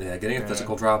something. Yeah, getting a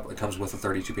physical drop. It comes with a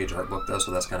 32-page art book, though,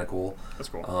 so that's kind of cool. That's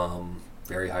cool.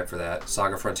 Very hyped for that.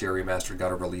 Saga Frontier Remastered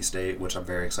got a release date, which I'm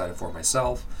very excited for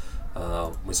myself.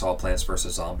 We saw Plants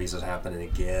vs. Zombies is happening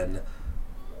again.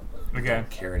 I don't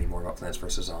care anymore about Plants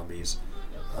vs. Zombies.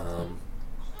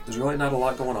 There's really not a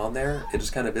lot going on there. It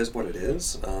just kind of is what it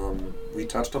is. We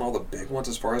touched on all the big ones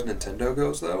as far as Nintendo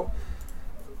goes, though.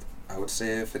 I would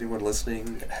say if anyone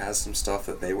listening has some stuff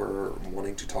that they were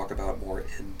wanting to talk about more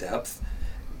in depth,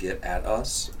 get at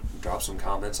us. Drop some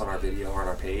comments on our video or on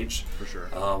our page. For sure.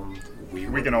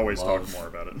 We can always talk more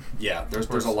about it. Yeah,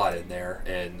 there's a lot in there,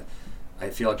 and I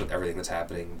feel like with everything that's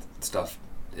happening, stuff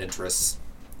interests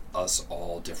us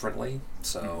all differently.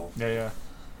 So yeah.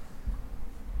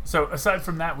 So aside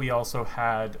from that, we also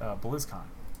had BlizzCon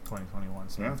 2021.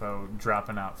 Some info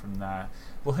dropping out from that.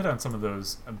 We'll hit on some of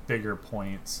those bigger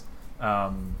points.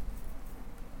 I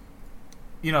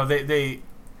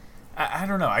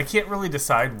don't know. I can't really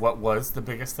decide what was the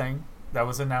biggest thing that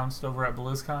was announced over at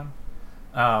BlizzCon.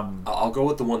 I'll go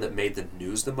with the one that made the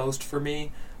news the most for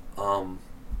me.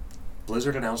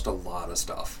 Blizzard announced a lot of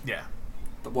stuff. Yeah.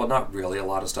 Well, not really a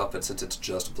lot of stuff, but since it's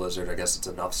just Blizzard, I guess it's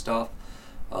enough stuff.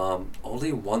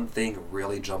 Only one thing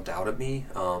really jumped out at me.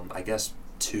 I guess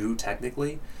two,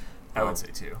 technically. I would say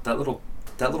two. That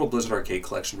little Blizzard Arcade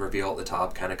Collection reveal at the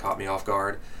top kind of caught me off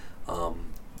guard.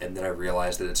 And then I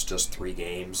realized that it's just 3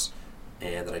 games,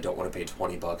 and that I don't want to pay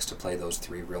 $20 to play those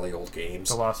 3 really old games.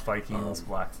 The Lost Vikings,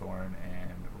 Blackthorn,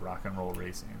 and Rock and Roll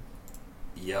Racing.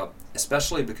 Yep.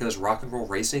 Especially because Rock and Roll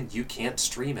Racing, you can't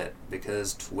stream it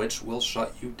because Twitch will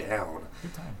shut you down.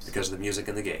 Good times. Because of the music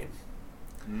in the game.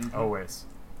 Mm-hmm. Always.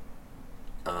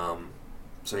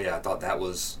 So yeah, I thought that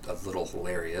was a little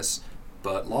hilarious.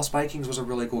 But Lost Vikings was a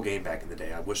really cool game back in the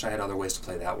day. I wish I had other ways to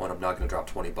play that one. I'm not going to drop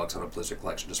 $20 on a Blizzard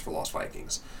collection just for Lost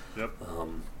Vikings. Yep.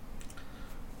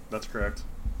 That's correct.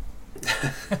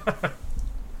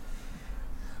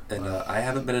 And I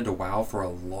haven't been into WoW for a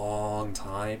long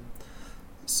time.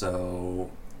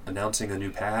 So announcing a new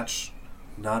patch,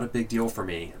 not a big deal for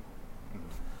me.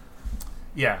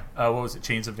 Yeah. What was it?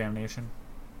 Chains of Damnation?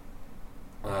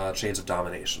 Chains of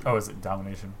Domination. Oh, is it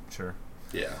Domination? Sure.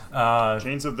 Yeah.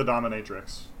 Chains of the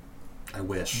Dominatrix. I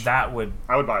wish. I would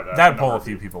buy that. That'd pull a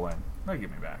few people in. That'd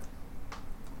get me back.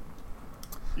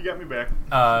 You got me back.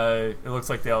 It looks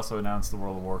like they also announced the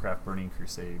World of Warcraft Burning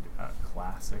Crusade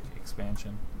Classic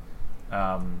expansion.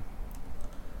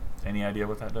 Any idea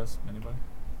what that does? Anybody?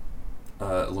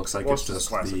 It looks like it's just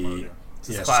classic the mode,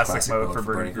 It's classic mode for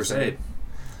Burning Crusade.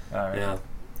 All right.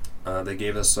 Yeah. They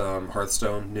gave us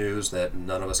Hearthstone news that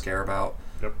none of us care about.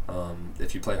 Yep.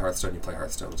 If you play Hearthstone, you play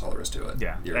Hearthstone. That's all there is to it.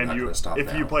 Yeah. You're not going to stop if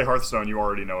now. you play Hearthstone, you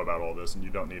already know about all this, and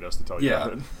you don't need us to tell you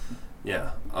about it.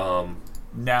 Yeah.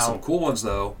 Now, some cool ones,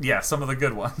 though. Yeah, some of the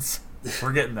good ones.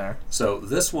 We're getting there. So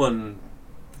this one,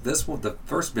 the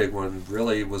first big one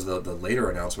really was the later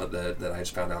announcement that I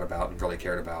just found out about and really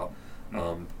cared about.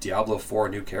 Diablo 4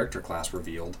 new character class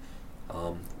revealed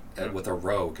with a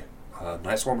rogue.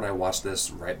 Nightswarm and I watched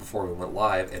this right before we went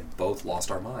live and both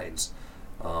lost our minds.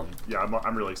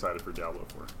 I'm really excited for Diablo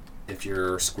 4. If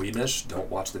you're squeamish, don't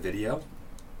watch the video.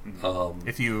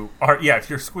 If you're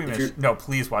squeamish,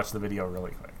 please watch the video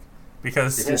really quick.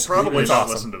 Because if you're probably not awesome.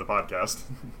 listen to the podcast.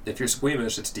 If you're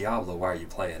squeamish, it's Diablo. Why are you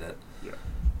playing it? Yeah.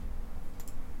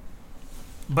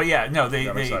 But yeah, no,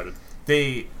 I'm excited.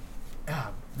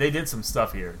 They did some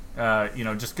stuff here.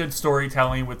 Just good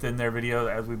storytelling within their video,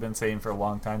 as we've been saying for a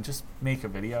long time. Just make a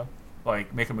video,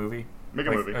 like make a movie,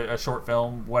 a short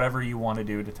film, whatever you want to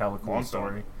do to tell a cool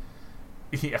story.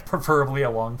 Yeah, preferably a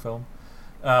long film.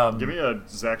 Give me a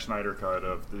Zack Snyder cut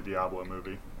of the Diablo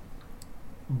movie.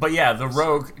 But yeah, the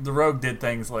rogue did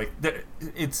things like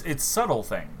it's subtle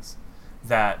things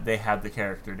that they had the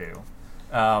character do.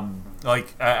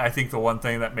 I think the one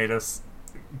thing that made us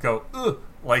go ugh,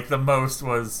 like the most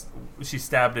was she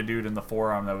stabbed a dude in the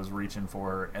forearm that was reaching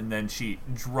for her, and then she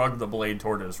drugged the blade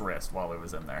toward his wrist while it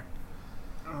was in there.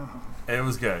 It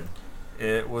was good.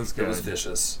 It was good. It was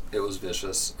vicious.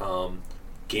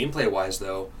 Gameplay wise,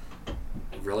 though,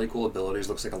 really cool abilities.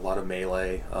 Looks like a lot of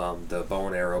melee. The bow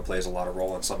and arrow plays a lot of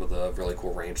role in some of the really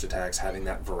cool ranged attacks, having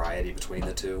that variety between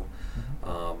the two.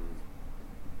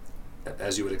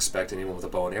 As you would expect, anyone with a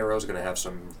bow and arrow is going to have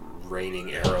some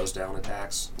raining arrows down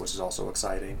attacks, which is also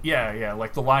exciting. Yeah,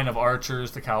 like the line of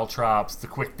archers, the caltrops, the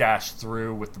quick dash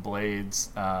through with the blades.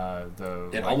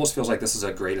 It almost feels like this is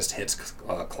a greatest hits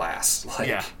class.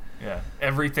 Yeah.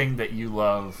 Everything that you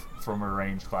love from a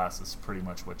ranged class is pretty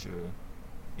much what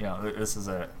this is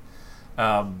it.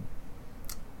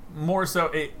 More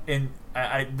so,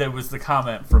 there was the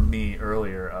comment from me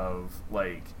earlier of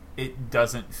like it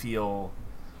doesn't feel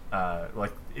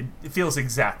like it feels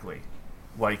exactly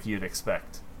like you'd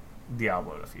expect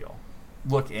Diablo to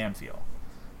look and feel.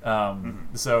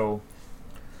 So,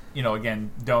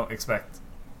 again, don't expect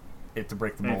it to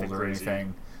break the mold or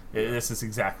anything. This is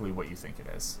exactly what you think it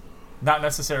is. Not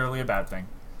necessarily a bad thing.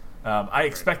 I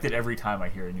expect it every time I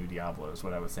hear a new Diablo, is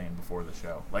what I was saying before the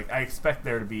show. Like, I expect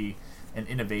there to be an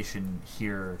innovation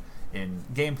here in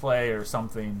gameplay or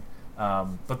something,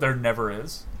 but there never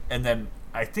is. And then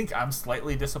I think I'm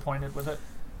slightly disappointed with it,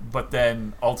 but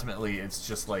then ultimately it's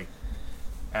just like,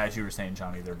 as you were saying,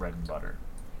 Johnny, their bread and butter.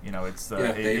 It's the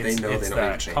they know it's they don't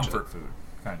that need to change comfort it. food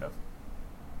kind of.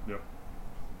 Yep.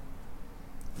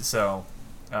 So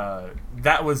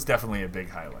that was definitely a big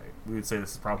highlight. We would say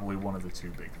this is probably one of the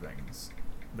two big things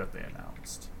that they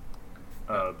announced.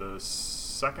 The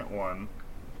second one,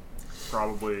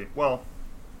 probably, well,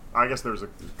 I guess there's a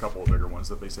couple of bigger ones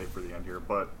that they save for the end here,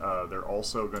 but they're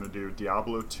also going to do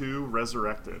Diablo 2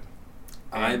 Resurrected.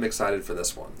 I'm excited for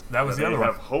this one. That was the other one. They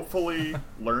have one. hopefully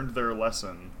learned their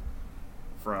lesson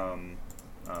from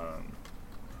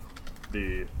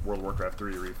the World of Warcraft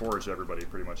 3 Reforged everybody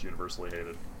pretty much universally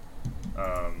hated.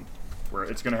 Where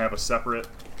it's going to have a separate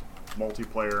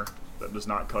multiplayer that does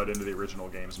not cut into the original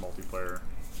game's multiplayer.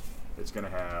 It's going to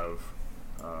have,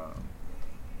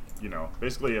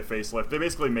 basically a facelift. They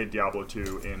basically made Diablo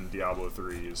 2 in Diablo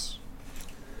 3's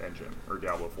engine, or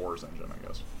Diablo 4's engine, I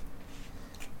guess.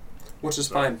 Which is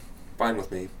fine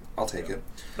with me. I'll take it.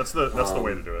 That's the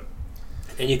way to do it.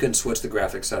 And you can switch the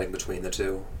graphics setting between the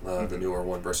two, the newer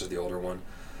one versus the older one.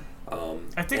 I think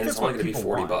and that's it's only what going to be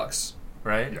people $40, want.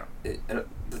 Right? Yeah. And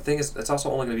the thing is, it's also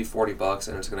only going to be $40,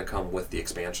 and it's going to come with the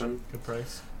expansion. Good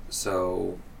price.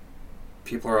 So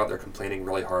people are out there complaining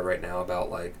really hard right now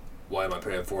about like, why am I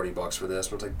paying $40 for this?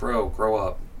 But it's like, bro, grow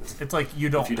up. It's like you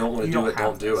don't. If you don't want to do it,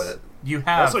 don't do it. You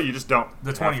have also you just don't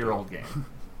the 20-year-old game.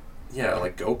 Yeah,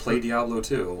 like go play Diablo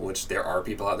 2, which there are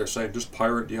people out there saying just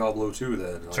pirate Diablo 2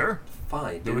 then. Like, sure.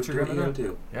 Fine, do what you're gonna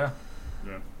do. Yeah.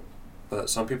 Yeah. But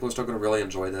some people are still going to really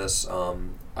enjoy this.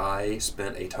 I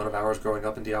spent a ton of hours growing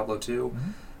up in Diablo 2.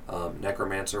 Mm-hmm.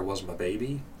 Necromancer was my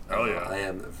baby. Oh yeah. I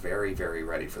am very, very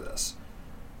ready for this.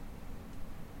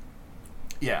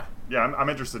 Yeah. Yeah, I'm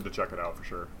interested to check it out for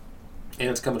sure. And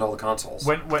it's coming to all the consoles,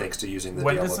 thanks to using the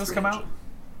when Diablo does this 3 come engine. out?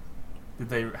 Did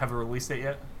they have a release date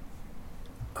yet?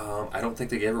 I don't think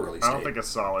they gave a release date. I don't think it's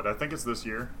solid. I think it's this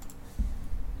year.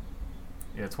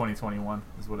 Yeah, 2021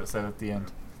 is what it said at the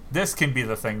end. This can be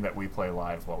the thing that we play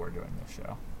live while we're doing this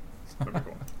show. That'd be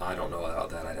cool. I don't know about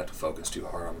that. I'd have to focus too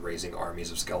hard on raising armies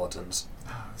of skeletons.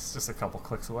 It's just a couple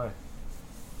clicks away.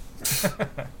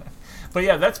 But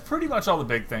yeah, that's pretty much all the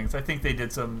big things. I think they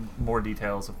did some more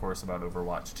details, of course, about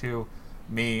Overwatch 2.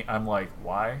 I'm like,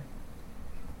 why?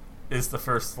 Is the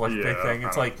first big thing.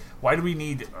 It's like, why do we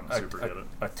need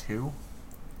a 2?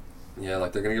 Yeah,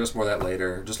 like they're going to give us more of that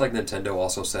later. Just like Nintendo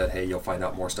also said, hey, you'll find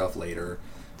out more stuff later.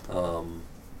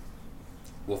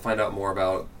 We'll find out more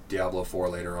about Diablo 4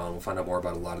 later on. We'll find out more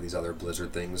about a lot of these other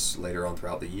Blizzard things later on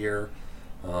throughout the year.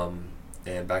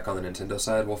 And back on the Nintendo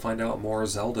side, we'll find out more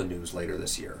Zelda news later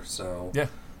this year. So yeah,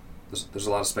 there's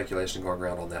a lot of speculation going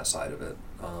around on that side of it.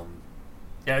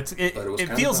 Yeah,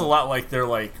 it feels a lot like they're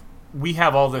like, we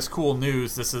have all this cool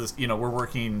news. This is, we're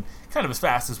working kind of as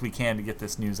fast as we can to get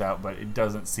this news out, but it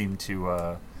doesn't seem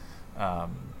to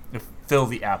fill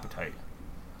the appetite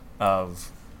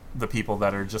of the people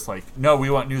that are just like, no, we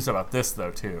want news about this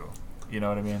though too. You know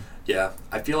what I mean? Yeah,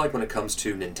 I feel like when it comes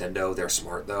to Nintendo, they're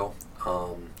smart though.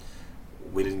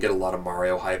 We didn't get a lot of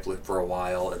Mario hype for a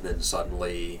while, and then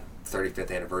suddenly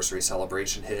 35th anniversary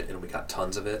celebration hit, and we got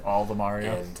tons of it. All the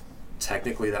Mario. And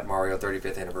technically that Mario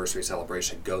 35th anniversary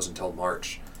celebration goes until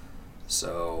March.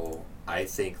 So I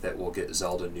think that we'll get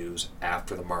Zelda news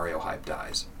after the Mario hype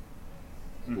dies.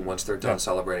 Once they're done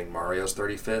celebrating Mario's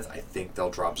 35th, I think they'll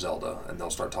drop Zelda, and they'll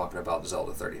start talking about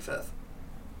Zelda 35th.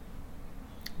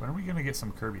 When are we gonna get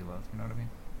some Kirby love? You know what I mean?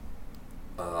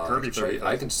 Kirby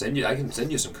I can send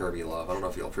you some Kirby love. I don't know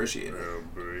if you'll appreciate it. Oh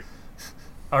boy.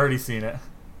 Already seen it.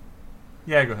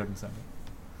 Yeah, go ahead and send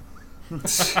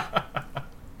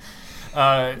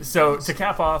it. So to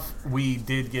cap off, we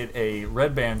did get a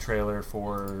Red Band trailer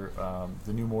for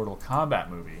the new Mortal Kombat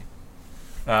movie.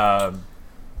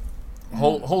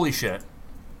 Holy shit!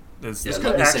 This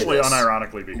could actually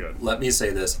unironically be good. Let me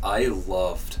say this: I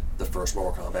loved the first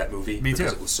Mortal Kombat movie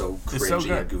because it was so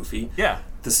cringy and goofy. Yeah.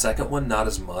 The second one, not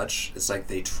as much. It's like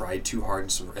they tried too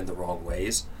hard in the wrong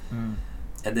ways. And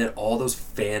then all those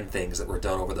fan things that were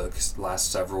done over the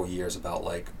last several years about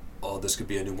like, oh, this could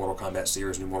be a new Mortal Kombat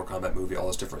series, new Mortal Kombat movie, all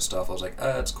this different stuff. I was like,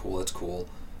 it's cool, it's cool.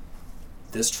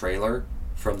 This trailer,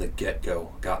 from the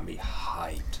get-go, got me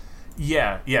hyped.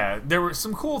 Yeah. There were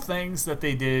some cool things that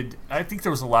they did. I think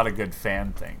there was a lot of good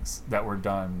fan things that were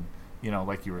done,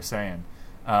 like you were saying.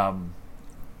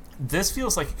 This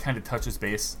feels like it kind of touches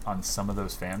base on some of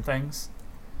those fan things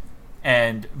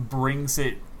and brings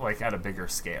it like at a bigger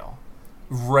scale.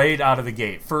 Right out of the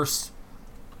gate. First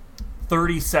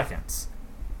 30 seconds.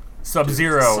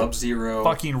 Sub-Zero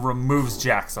fucking removes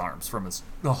Jack's arms from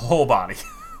the whole body.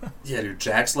 Yeah, dude.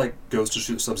 Jax goes to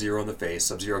shoot Sub-Zero in the face.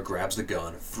 Sub-Zero grabs the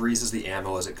gun, freezes the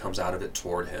ammo as it comes out of it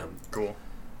toward him. Cool.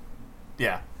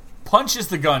 Yeah. Punches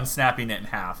the gun, snapping it in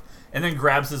half, and then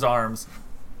grabs his arms,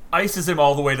 ices him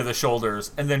all the way to the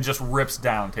shoulders, and then just rips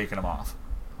down, taking him off.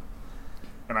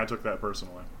 And I took that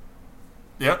personally.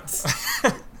 Yep.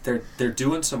 They're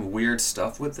doing some weird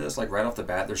stuff with this. Like right off the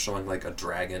bat, they're showing like a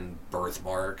dragon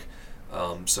birthmark.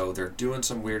 So they're doing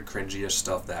some weird cringy-ish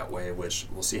stuff that way, which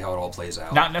we'll see how it all plays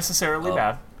out. Not necessarily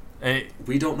bad.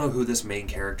 We don't know who this main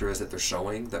character is that they're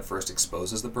showing that first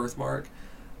exposes the birthmark.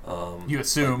 You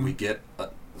assume we get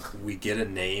a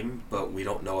name, but we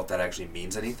don't know if that actually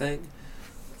means anything.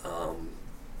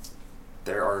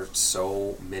 There are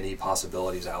so many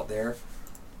possibilities out there,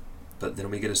 but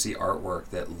then we get to see artwork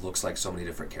that looks like so many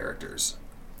different characters.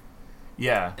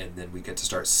 Yeah. And then we get to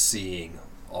start seeing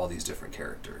all these different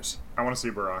characters. I want to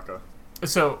see Baraka.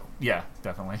 So, yeah,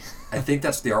 definitely. I think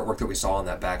that's the artwork that we saw on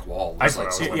that back wall.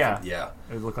 Yeah.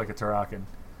 It looked like a Tarakan.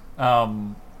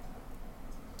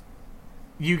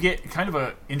 You get kind of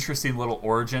an interesting little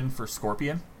origin for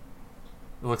Scorpion.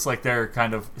 It looks like they're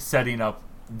kind of setting up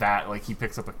that, like he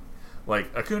picks up a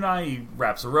kunai, he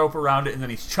wraps a rope around it, and then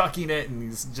he's chucking it, and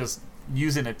he's just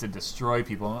using it to destroy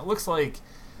people. And it looks like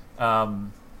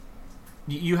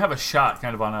you have a shot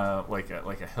kind of on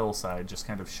a hillside, just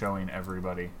kind of showing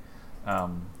everybody. Let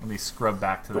me scrub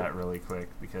back to that really quick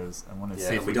because I want to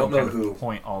see if we don't know who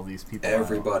point all these people.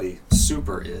 Everybody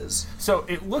super is. So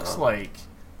it looks like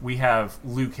we have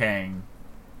Liu Kang,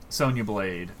 Sonya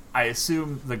Blade. I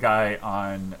assume the guy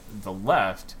on the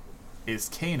left is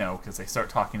Kano because they start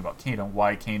talking about Kano.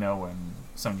 Why Kano and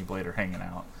Sonya Blade are hanging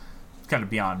out? It's kind of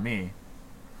beyond me.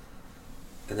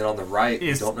 And then on the right,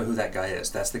 we don't know who that guy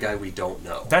is. That's the guy we don't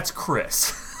know. That's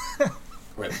Chris.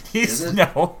 Wait, is it?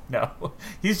 No.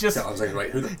 He's just. I was like,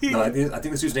 wait, who? I think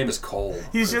this dude's name is Cole.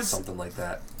 He's just something like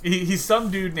that. He's some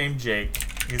dude named Jake.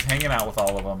 He's hanging out with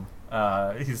all of them.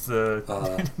 He's the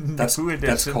that's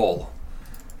Cole.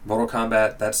 Mortal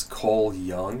Kombat. That's Cole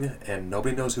Young, and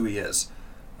nobody knows who he is.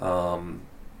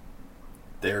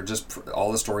 They're just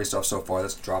all the story stuff so far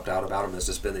that's dropped out about him has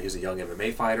just been that he's a young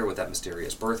MMA fighter with that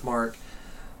mysterious birthmark.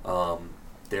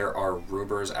 There are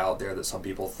rumors out there that some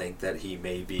people think that he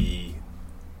may be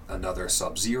another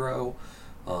Sub-Zero.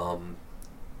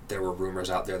 There were rumors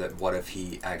out there that what if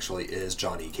he actually is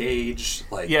Johnny Cage?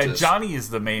 Johnny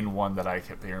is the main one that I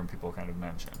kept hearing people kind of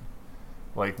mention.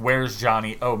 Like, where's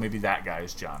Johnny? Oh, maybe that guy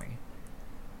is Johnny.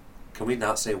 Can we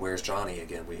not say where's Johnny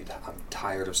again? I'm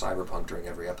tired of Cyberpunk during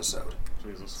every episode.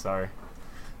 Jesus. Sorry.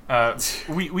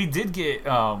 We did get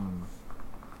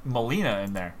Melina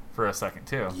in there for a second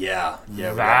too. Yeah,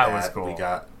 that was cool.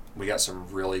 We got some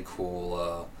really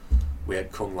cool. We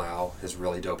had Kung Lao, his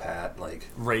really dope hat, like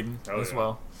Raiden as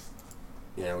well.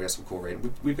 Yeah, we got some cool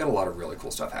Raiden. We've got a lot of really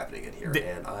cool stuff happening in here,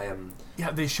 and I am.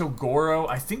 Yeah, they show Goro.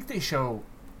 I think they show.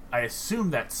 I assume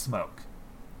that's Smoke.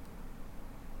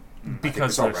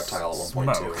 Because I think we saw Reptile at one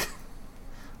point too.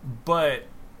 But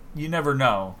you never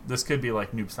know. This could be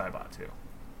like Noob Saibot too.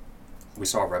 We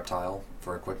saw Reptile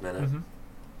for a quick minute. Mm-hmm.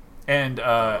 And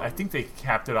I think they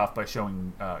capped it off by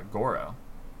showing Goro.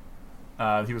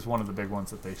 He was one of the big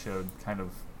ones that they showed kind of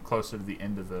closer to the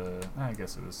end of the... I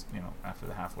guess it was, after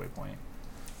the halfway point.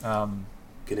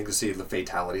 Getting to see the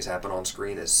fatalities happen on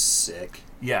screen is sick.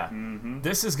 Yeah. Mm-hmm.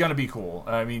 This is going to be cool.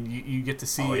 I mean, you get to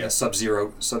see... Oh, yeah.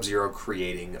 Sub-Zero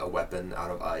creating a weapon out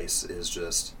of ice is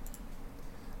just...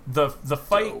 The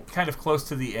fight dope. Kind of close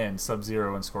to the end,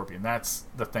 Sub-Zero and Scorpion. That's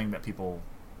the thing that people...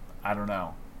 I don't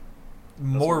know.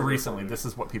 More recently, this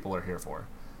is what people are here for.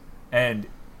 And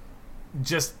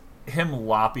just him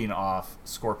lopping off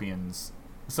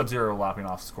Sub-Zero lopping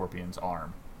off Scorpion's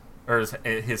arm. Or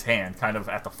his hand, kind of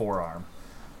at the forearm.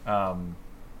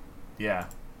 Yeah.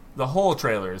 The whole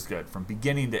trailer is good, from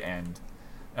beginning to end.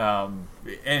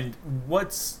 And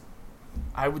what's,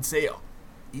 I would say,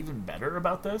 even better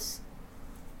about this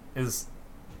is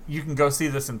you can go see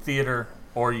this in theater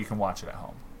or you can watch it at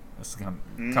home. This is coming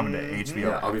to HBO.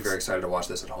 Yeah, I'll be very excited to watch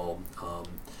this at home.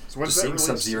 Just seeing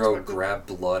Sub-Zero grab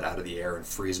blood out of the air and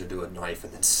freeze it into a knife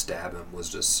and then stab him was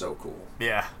just so cool.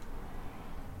 Yeah.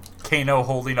 Kano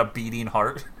holding a beating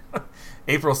heart.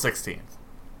 April 16th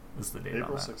is the date.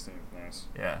 April 16th, nice.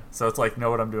 Yeah, so it's like, know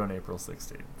what I'm doing April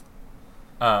 16th.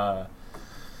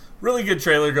 Really good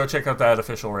trailer. Go check out that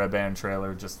official Red Band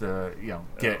trailer just to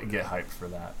get hyped for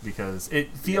that, because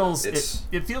it feels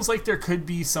it feels like there could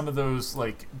be some of those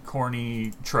like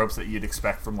corny tropes that you'd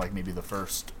expect from like maybe the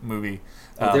first movie.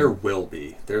 There will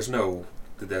be. There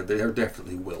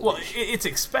definitely will be. Well, it's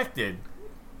expected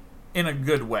in a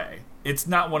good way. It's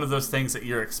not one of those things that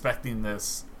you're expecting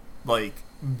this like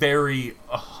very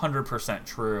 100%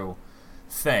 true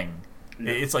thing.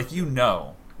 Yeah. It's like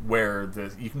where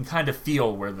you can kind of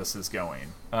feel where this is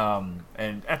going.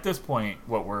 And at this point,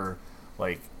 what we're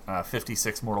like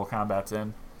 56 Mortal Kombats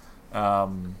in,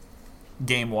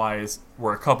 game wise,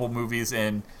 we're a couple movies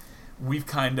in. We've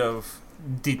kind of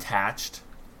detached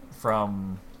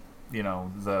from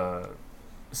the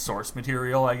source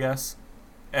material, I guess.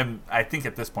 And I think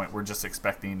at this point we're just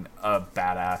expecting a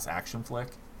badass action flick,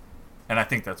 and I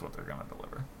think that's what they're going to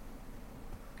deliver.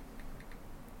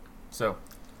 So,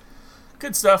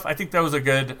 good stuff. I think that was a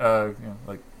good,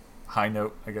 high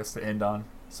note, I guess, to end on.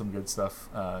 Some good stuff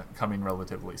coming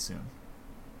relatively soon.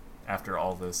 After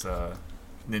all this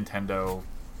Nintendo,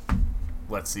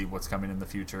 let's see what's coming in the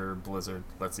future, Blizzard,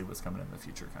 let's see what's coming in the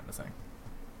future kind of thing.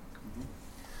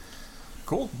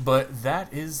 Cool, but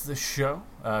that is the show.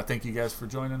 Thank you guys for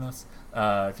joining us.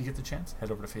 If you get the chance, head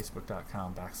over to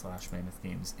facebook.com/Mammoth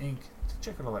Games Inc. to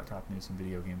check out all that top news and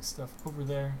video game stuff over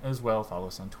there as well. Follow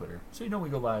us on Twitter so we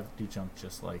go live, do junk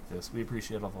just like this. We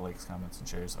appreciate all the likes, comments, and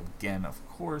shares. Again, of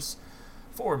course,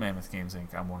 for Mammoth Games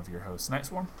Inc., I'm one of your hosts, Night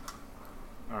Swarm.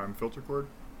 I'm Filter Cord.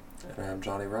 And I'm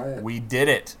Johnny Riot. We did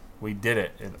it.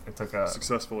 It took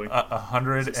successfully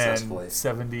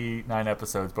 179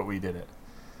 episodes, but we did it.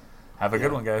 Have a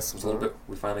good one, guys. It was a little bit.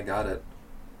 We finally got it.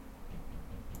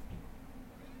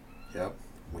 Yep,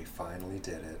 we finally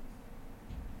did it.